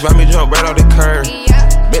splurge. Ride me jump right off the curb.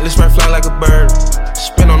 Bentley spray fly like a bird.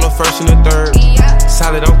 Spin on the first and the third.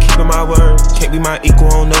 Solid, I'm keeping my word. Can't be my equal,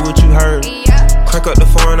 I don't know what you heard. Crank up the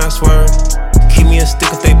foreign, I swear. Keep me a stick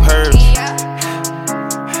if they purge.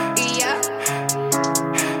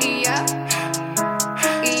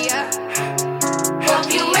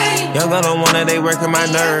 Young gun don't want that, they working my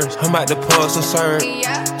nerves. I'm about to pull some serve.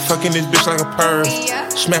 Fucking this bitch like a perm.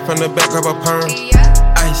 Smack on the back, grab a perm.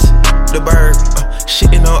 Ice, the bird.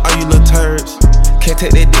 Shitting on all you little turds. Can't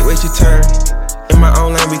take that dick, wait your turn. In my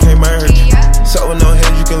own lane, we can't merge. So with no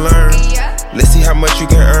heads, you can learn. Let's see how much you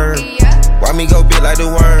can earn. Why me go big like the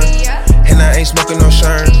worm? And I ain't smoking no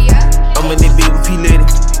shern. I'm in the beat with P Litty.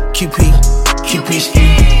 QP ski.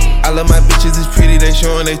 I love my bitches, it's pretty. They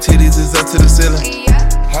showing their titties, it's up to the ceiling.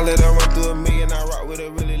 I let her run through a million, I rock with